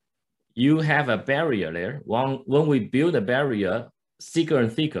 You have a barrier there. When we build a barrier thicker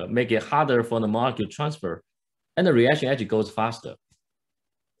and thicker, make it harder for the molecule transfer, and the reaction actually goes faster.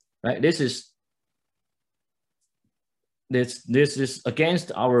 Right? This is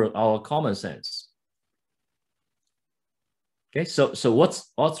against our common sense. Okay, so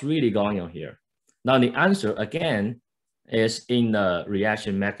what's really going on here? Now the answer again is in the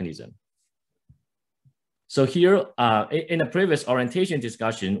reaction mechanism. So here, in the previous orientation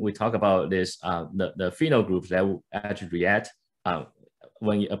discussion, we talked about this the phenol groups that will actually react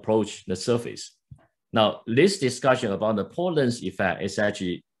when you approach the surface. Now, this discussion about the pore length effect is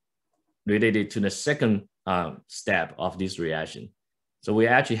actually related to the second step of this reaction. So we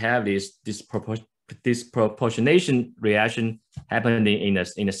actually have this disproportionation reaction happening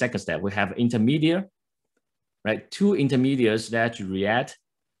in the second step. We have intermediate, right? Two intermediates that react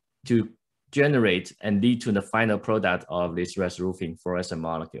to generate and lead to the final product of this resroofing fluorescent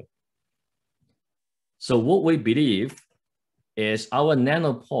molecule. So what we believe is our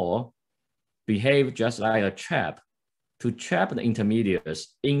nanopore behave just like a trap to trap the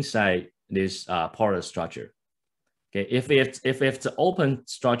intermediates inside this porous structure. Okay, if it's an open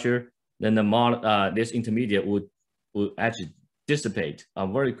structure, then this intermediate would actually dissipate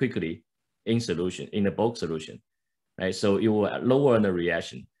very quickly in solution, in the bulk solution, right? So it will lower the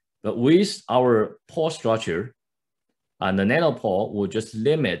reaction. But with our pore structure, the nanopore will just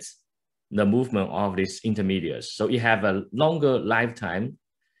limit the movement of these intermediates. So you have a longer lifetime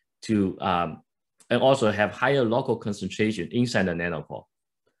to, and also have higher local concentration inside the nanopore,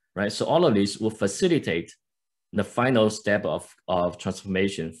 right? So all of this will facilitate the final step of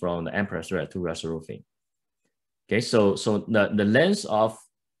transformation from the Empress red to resoroofing. Okay, so the length of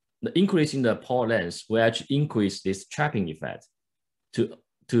the increase in the pore length will actually increase this trapping effect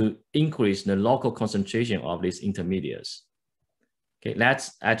to increase the local concentration of these intermediates. Okay,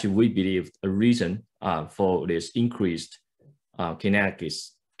 that's actually, we believe, a reason for this increased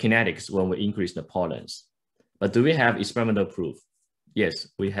kinetics when we increase the pore length. But do we have experimental proof? Yes,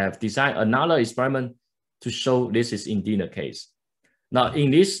 we have designed another experiment to show this is indeed the case. Now,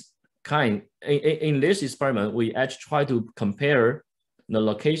 in this experiment, we actually try to compare the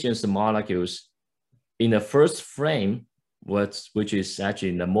locations of molecules in the first frame, which is actually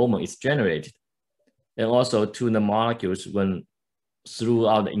in the moment it's generated, and also to the molecules when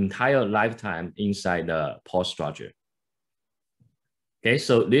throughout the entire lifetime inside the pore structure. Okay,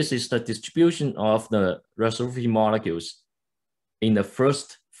 so this is the distribution of the resoroofing molecules in the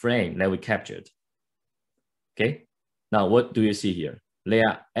first frame that we captured. Okay, now what do you see here? They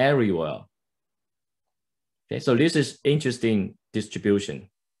are everywhere. Okay, so this is interesting distribution.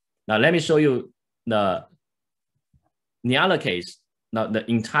 Now let me show you the other case. Now the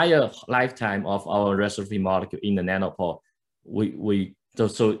entire lifetime of our resoroofing molecule in the nanopore,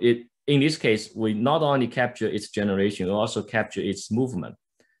 in this case, we not only capture its generation, we also capture its movement.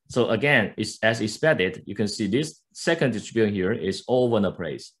 So again, it's as expected. You can see this second distribution here is all over the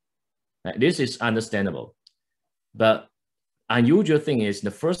place. Right? This is understandable. But unusual thing is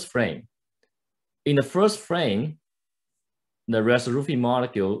the first frame. In the first frame, the resoroofing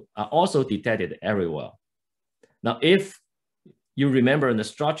molecule are also detected everywhere. Now, if you remember the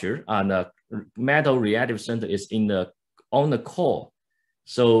structure, the metal reactive center is on the core.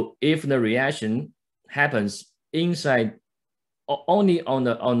 So if the reaction happens inside, only on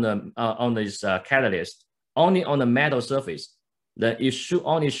this catalyst, only on the metal surface, then it should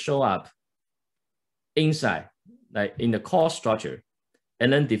only show up inside, like in the core structure,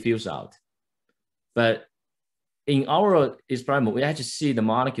 and then diffuse out. But in our experiment, we actually see the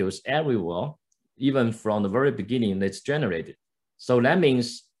molecules everywhere, even from the very beginning that's generated. So that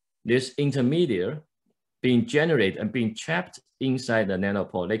means this intermediate being generated and being trapped inside the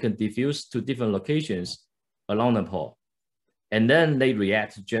nanopore, they can diffuse to different locations along the pore. And then they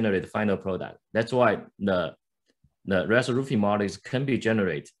react to generate the final product. That's why the resoroofing molecules can be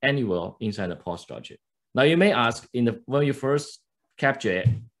generated anywhere inside the pore structure. Now you may ask, when you first capture it,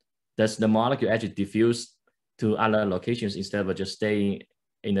 does the molecule actually diffuse to other locations instead of just staying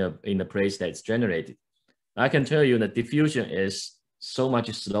in the place that's generated? I can tell you the diffusion is so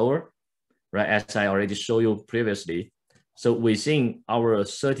much slower, right? As I already showed you previously. So within our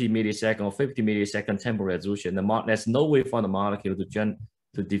 30 millisecond or 50 millisecond temporal resolution, there's no way for the molecule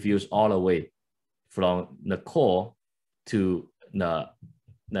to diffuse all the way from the core to the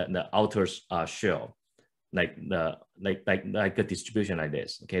outer shell, like a distribution like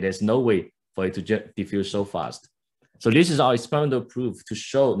this. Okay, there's no way for it to diffuse so fast. So this is our experimental proof to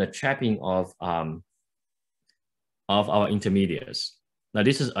show the trapping of our intermediates. Now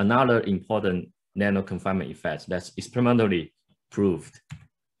this is another important nanoconfinement effect that's experimentally proved.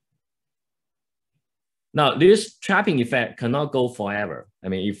 Now this trapping effect cannot go forever. I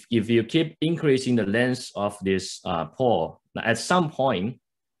mean, if you keep increasing the length of this pore, at some point,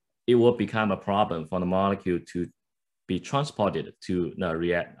 it will become a problem for the molecule to be transported to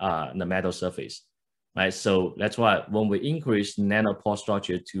the metal surface, right? So that's why when we increase nanopore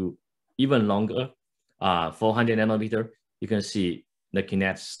structure to even longer, 400 nanometer, you can see the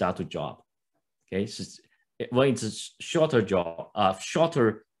kinetics start to drop. Okay, so when it's a shorter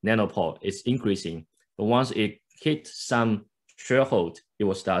nanopore, it's increasing, but once it hits some threshold, it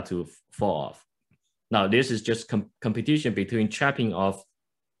will start to fall off. Now, this is just competition between trapping of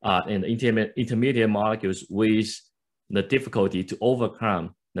and intermediate molecules with the difficulty to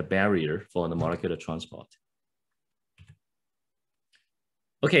overcome the barrier for the molecular transport.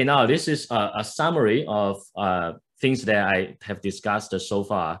 Okay, now this is a summary of things that I have discussed so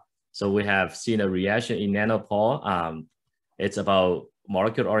far. So we have seen a reaction in nanopore. It's about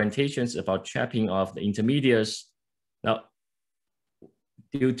molecular orientations, about trapping of the intermediates. Now,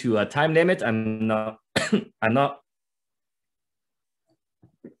 due to a time limit, I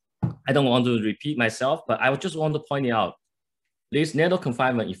don't want to repeat myself, but I just want to point out this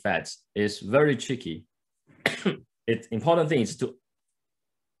nanoconfinement effect is very tricky. Important thing is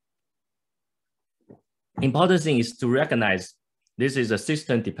to recognize this is a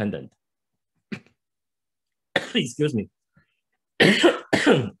system dependent. Excuse me.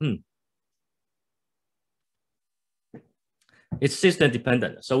 It's system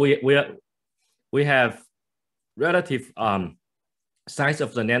dependent. So we have relative size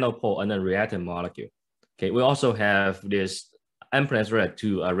of the nanopore and the reactive molecule. Okay, we also have this unprecedented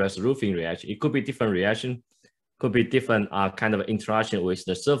to a roofing reaction. It could be different reaction, could be different kind of interaction with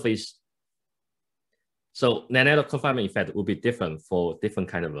the surface. So the nanoconfinement effect will be different for different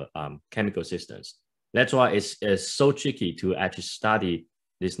kind of chemical systems. That's why it's so tricky to actually study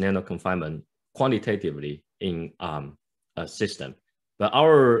this nanoconfinement quantitatively in a system. But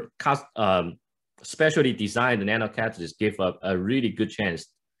our specially designed nanocatalysts give up a really good chance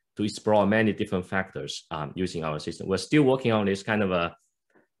to explore many different factors using our system. We're still working on this kind of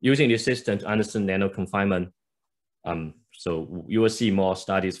using this system to understand nanoconfinement. So you will see more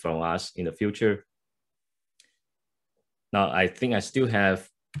studies from us in the future. Now, I think I still have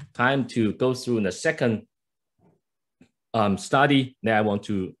time to go through the second study that I want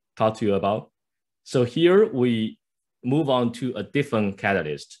to talk to you about. So here we move on to a different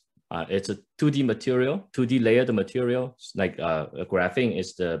catalyst. It's a 2D material, 2D layered material. Like graphene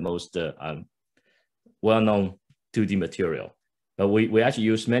is the most well-known 2D material. But we actually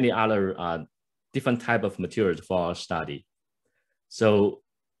use many other different type of materials for our study. So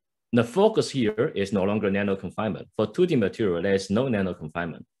the focus here is no longer nanoconfinement. For 2D material, there is no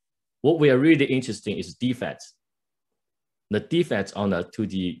nanoconfinement. What we are really interested in is defects. The defects on the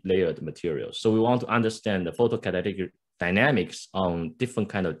 2D layered material. So we want to understand the photocatalytic dynamics on different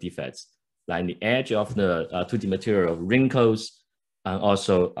kind of defects, like the edge of the 2D material, wrinkles, and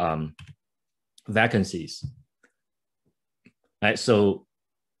also vacancies. Right, so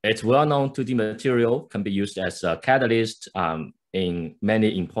it's well-known 2D material can be used as a catalyst in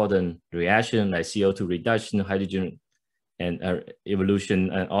many important reactions like CO2 reduction, hydrogen and evolution,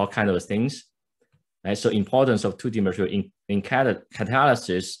 and all kinds of things. Right, so importance of 2D material in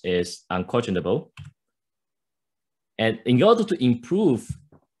catalysis is unquestionable. And in order to improve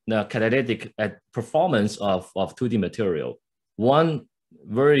the catalytic performance of 2D material, one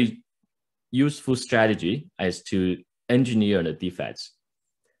very useful strategy is to engineer the defects.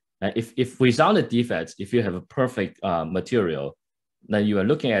 If without the defects, if you have a perfect material, then you are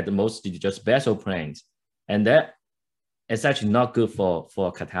looking at mostly just bezel planes, and that is actually not good for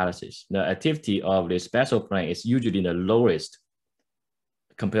catalysis. The activity of this bezel plane is usually the lowest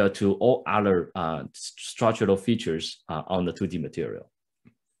compared to all other structural features on the 2D material.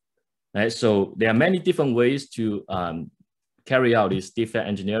 Right, so there are many different ways to carry out this defect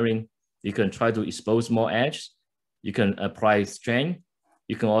engineering. You can try to expose more edge. You can apply strain.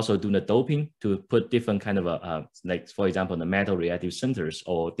 You can also do the doping to put different kind of like, for example, the metal reactive centers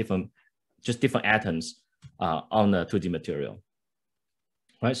or different atoms on the 2D material.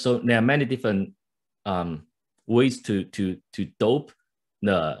 Right, so there are many different ways to dope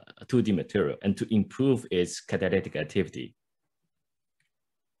the 2D material and to improve its catalytic activity.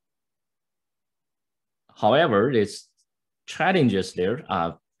 However, there's challenges there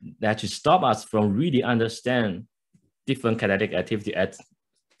that should stop us from really understand different catalytic activity at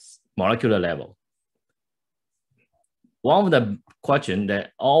molecular level. One of the questions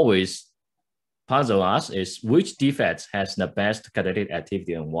that always puzzle us is which defects has the best catalytic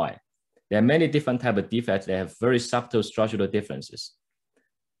activity and why. There are many different types of defects that have very subtle structural differences.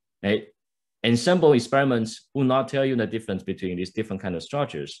 Right? And simple experiments will not tell you the difference between these different kind of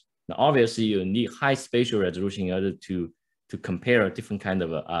structures. Now, obviously, you need high spatial resolution in order to compare different kind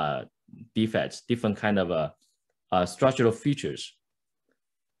of defects, different kind of structural features.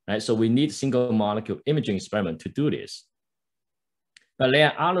 Right? So we need single molecule imaging experiment to do this. But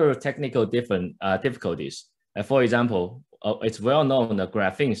there are other technical difficulties. For example, it's well known that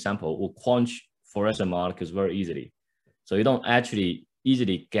graphene sample will quench fluorescent molecules very easily. So you don't actually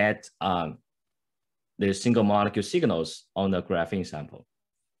easily get the single molecule signals on the graphene sample.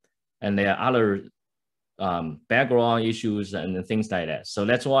 And there are other background issues and things like that. So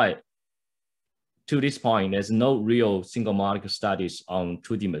that's why, to this point, there's no real single molecule studies on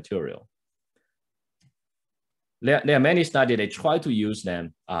 2D material. There are many studies that try to use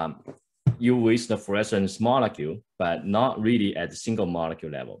them, with the fluorescence molecule, but not really at the single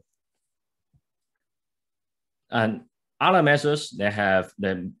molecule level. And other methods that have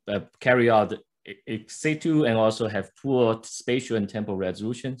carry out situ and also have poor spatial and temporal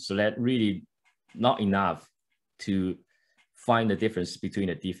resolution. So that really not enough to find the difference between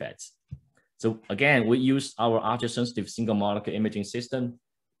the defects. So again, we use our ultra-sensitive single molecule imaging system.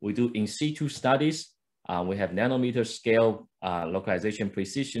 We do in situ studies. We have nanometer scale localization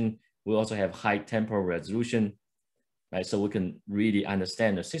precision. We also have high temporal resolution, right? So we can really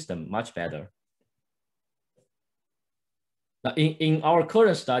understand the system much better. Now, in our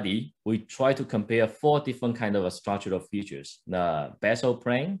current study, we try to compare 4 different kind of structural features. The basal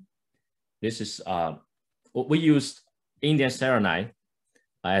plane, this is, we used Indian selenite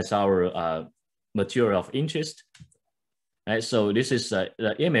as our material of interest. Right? So this is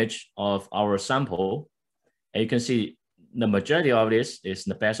the image of our sample. And you can see the majority of this is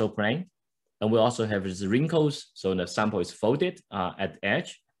the basal plane. And we also have these wrinkles. So the sample is folded at the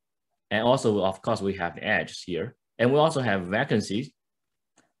edge. And also, of course, we have the edges here. And we also have vacancies.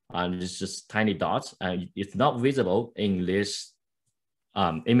 It's just tiny dots. It's not visible in this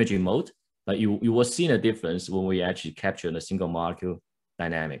imaging mode, but you will see the difference when we actually capture the single molecule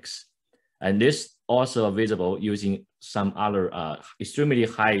dynamics. And this also visible using some other extremely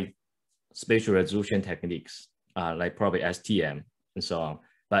high spatial resolution techniques, like probably STM and so on,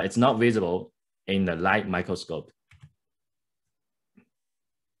 but it's not visible in the light microscope.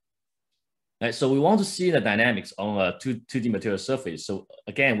 Right, so we want to see the dynamics on a 2D material surface. So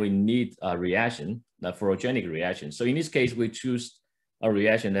again, we need a reaction, a photogenic reaction. So in this case, we choose a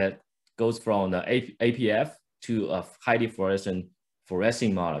reaction that goes from the APF to a highly fluorescing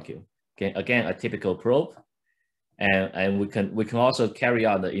molecule. Okay, again, a typical probe. And we can also carry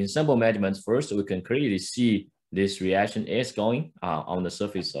out the ensemble measurements first, so we can clearly see this reaction is going on the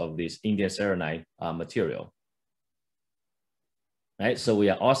surface of this Indian selenite material. Right, so we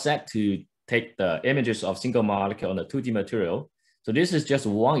are all set to take the images of single molecule on the 2D material. So this is just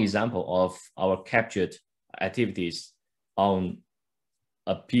one example of our captured activities on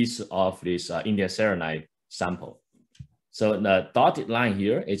a piece of this Indian selenite sample. So the dotted line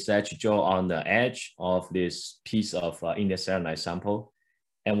here is actually drawn on the edge of this piece of Indian selenite sample.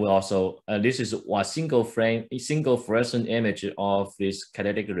 And we also, this is a single fluorescent image of these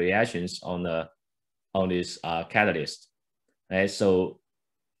catalytic reactions on this catalyst. Right? So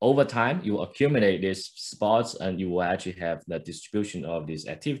over time, you accumulate these spots and you will actually have the distribution of these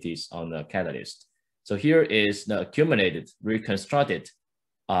activities on the catalyst. So here is the accumulated, reconstructed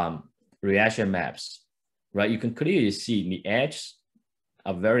reaction maps, right? You can clearly see the edges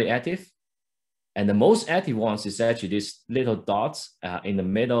are very active. And the most active ones is actually these little dots in the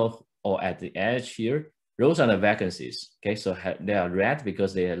middle or at the edge here. Those are the vacancies, okay? So they are red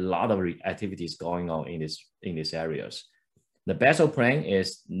because there are a lot of activities going on in these areas. The basal plane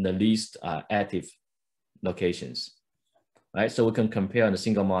is the least active locations, right? So we can compare the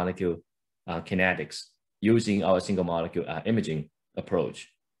single molecule kinetics using our single molecule imaging approach.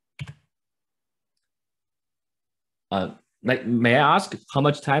 May I ask how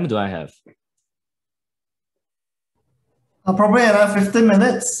much time do I have? Probably around 15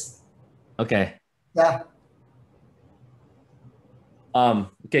 minutes. Okay. Yeah.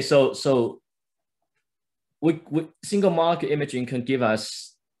 Okay, so we single molecule imaging can give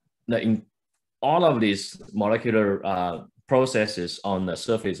us in all of these molecular processes on the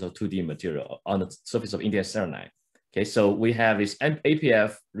surface of 2D material, on the surface of Indian selenite. Okay, so we have these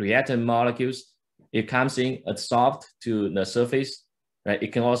APF reactant molecules. It comes in adsorbed to the surface, right?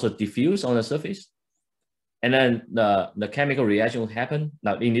 It can also diffuse on the surface. And then the chemical reaction will happen.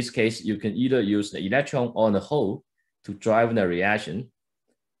 Now, in this case, you can either use the electron or the hole to drive the reaction.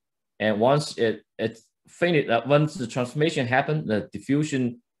 And once once the transformation happens, the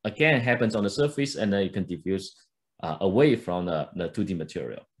diffusion again happens on the surface, and then you can diffuse away from the 2D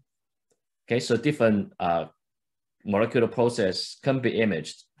material. Okay, so different molecular process can be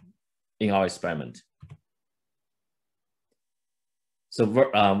imaged in our experiment. So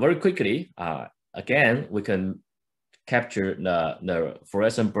very quickly, again, we can capture the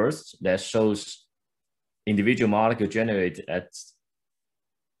fluorescent bursts that shows individual molecule generated at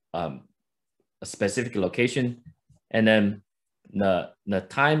a specific location, and then the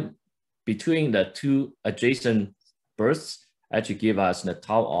time between the two adjacent bursts actually give us the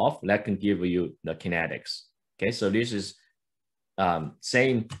tau off that can give you the kinetics. Okay, so this is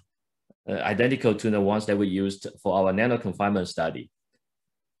same identical to the ones that we used for our nanoconfinement study.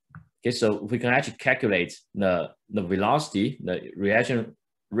 Okay, so we can actually calculate the velocity, the reaction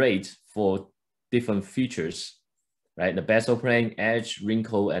rate for different features, right? The basal plane, edge,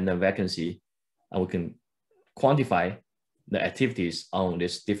 wrinkle, and the vacancy, and we can quantify the activities on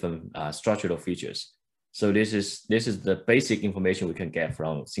these different structural features. So this is the basic information we can get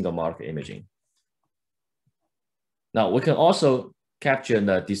from single molecule imaging. Now we can also capture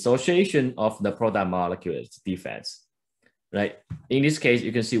the dissociation of the product molecule defects, right? In this case,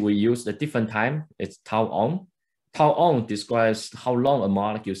 you can see we use the different time. It's tau on. Tau on describes how long a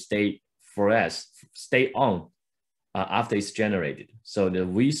molecule stay on after it's generated. So the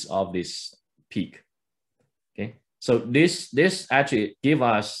width of this peak. Okay, so this actually give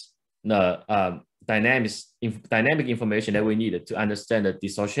us the dynamic information that we needed to understand the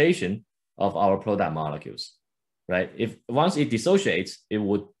dissociation of our product molecules, right? If once it dissociates, it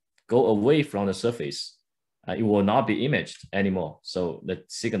would go away from the surface. It will not be imaged anymore. So the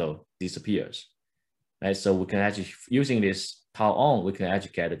signal disappears, right? So we can actually, using this tau on, we can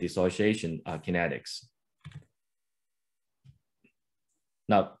actually get the dissociation kinetics.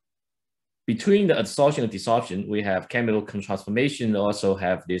 Now, between the adsorption and desorption, we have chemical transformation, also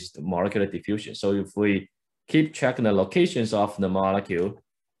have this molecular diffusion. So if we keep tracking the locations of the molecule,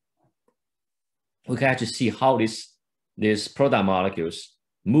 we can actually see how these product molecules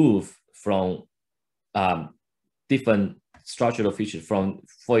move from different structural features.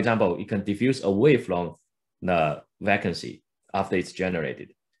 For example, it can diffuse away from the vacancy after it's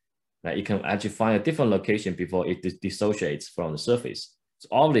generated. Right? You can actually find a different location before it dissociates from the surface. So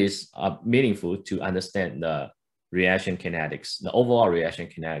all these are meaningful to understand the reaction kinetics, the overall reaction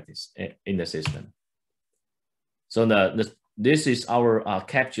kinetics in the system. So this is our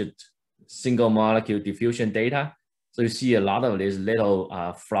captured single molecule diffusion data. So you see a lot of these little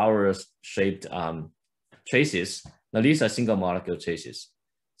flower-shaped traces. Now these are single molecule traces.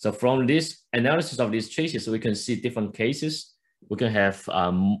 So from this analysis of these traces, we can see different cases. We can have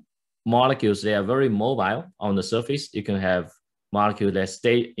molecules that are very mobile on the surface. You can have molecules that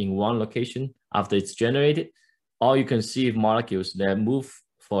stay in one location after it's generated, or you can see molecules that move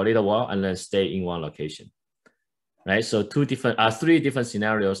for a little while and then stay in one location, right? So three different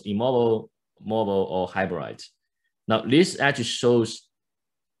scenarios: immobile, mobile, or hybrid. Now this actually shows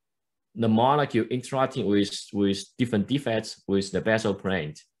the molecule interacting with different defects with the basal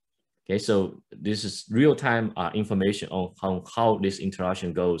plane. Okay, so this is real-time information on how this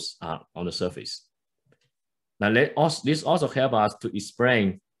interaction goes on the surface. Now, this also helps us to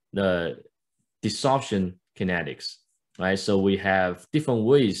explain the desorption kinetics, right? So we have different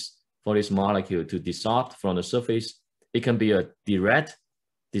ways for this molecule to dissolve from the surface. It can be a direct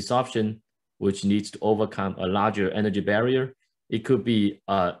desorption, which needs to overcome a larger energy barrier. It could be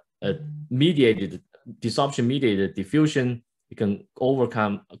a mediated desorption, mediated diffusion. It can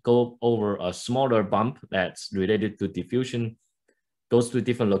go over a smaller bump that's related to diffusion, goes to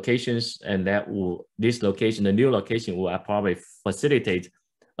different locations, and this location, the new location, will probably facilitate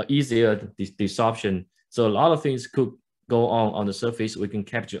an easier desorption. So a lot of things could go on the surface. We can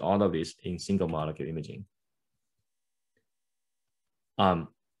capture all of this in single molecule imaging.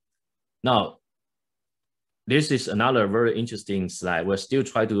 Now, this is another very interesting slide. We're still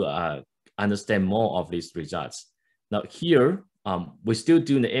trying to understand more of these results. Now here, we're still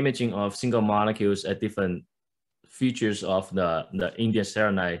doing the imaging of single molecules at different features of the indium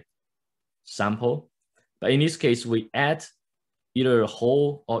selenide sample. But in this case, we add either a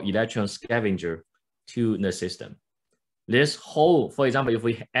hole or electron scavenger to the system. This hole, for example, if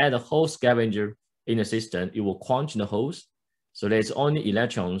we add a hole scavenger in the system, it will quench the holes. So there's only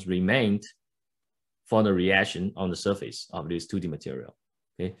electrons remained for the reaction on the surface of this 2D material.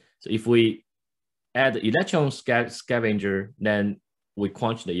 Okay, so if we add the electron scavenger, then we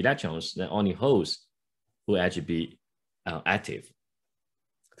quench the electrons, then only holes will actually be active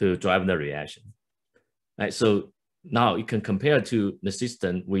to drive the reaction. Right, so now you can compare to the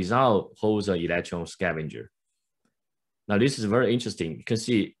system without holes or electron scavenger. Now this is very interesting. You can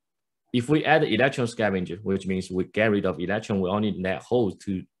see if we add the electron scavenger, which means we get rid of electron, we only net holes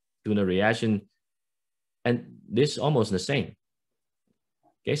to do the reaction, and this is almost the same.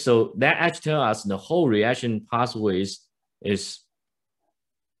 Okay, so that actually tells us the whole reaction pathways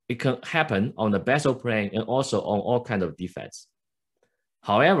it can happen on the basal plane and also on all kinds of defects.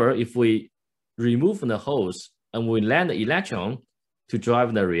 However, if we remove the holes and we land the electron to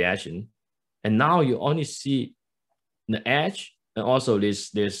drive the reaction, and now you only see the edge and also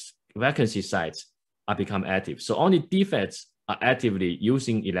this vacancy sites are become active. So only defects are actively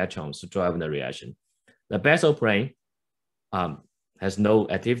using electrons to drive the reaction. The basal plane has no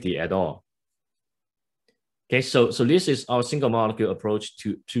activity at all. Okay, so this is our single molecule approach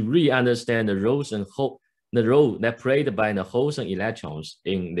to really understand the roles and the role that played by the holes and electrons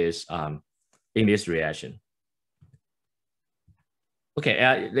in this reaction.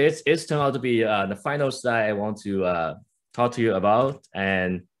 Okay, it's turned out to be the final slide I want to talk to you about,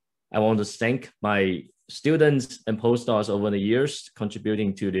 and I want to thank my students and postdocs over the years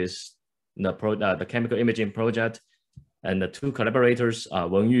contributing to this the chemical imaging project. and the two collaborators,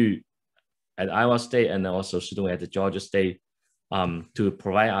 Wen Yu at Iowa State and also Shidong at Georgia State, to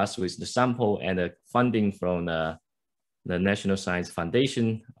provide us with the sample and the funding from the National Science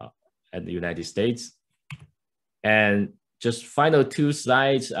Foundation at the United States. And just final two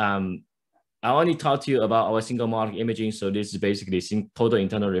slides. I only talked to you about our single molecule imaging. So this is basically total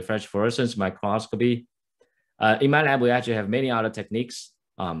internal reflection fluorescence microscopy. In my lab, we actually have many other techniques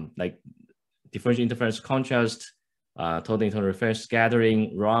like differential interference contrast, total internal reflection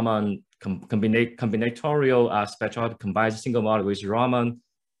scattering, Raman, combinatorial spectroscopy combines single molecule with Raman,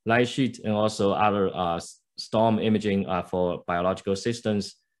 light sheet, and also other storm imaging for biological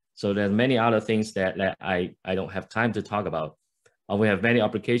systems. So there's many other things that I don't have time to talk about. We have many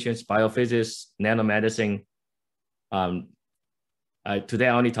applications, biophysics, nanomedicine. Today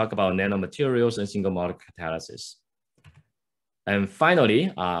I only talk about nanomaterials and single molecule catalysis. And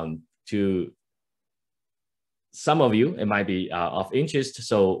finally, to some of you, it might be of interest.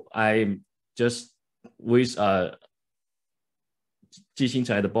 So I'm just with Jixing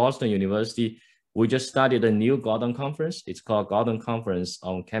at Boston University. We just started a new Gordon conference. It's called Gordon Conference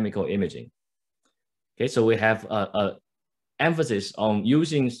on Chemical Imaging. Okay, so we have a emphasis on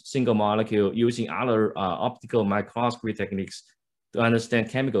using single molecule, using other optical microscopy techniques to understand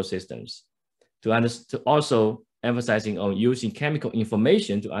chemical systems, to also emphasizing on using chemical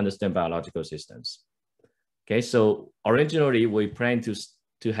information to understand biological systems. Okay, so originally we planned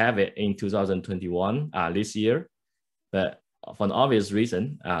to have it in 2021, this year, but for an obvious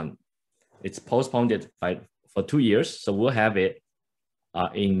reason, it's postponed for 2 years. So we'll have it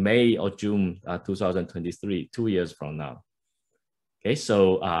in May or June 2023, 2 years from now. Okay,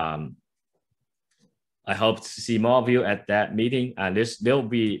 so I hope to see more of you at that meeting. And this will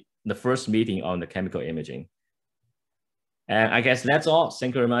be the first meeting on the chemical imaging. And I guess that's all.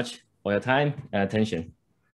 Thank you very much for your time and attention.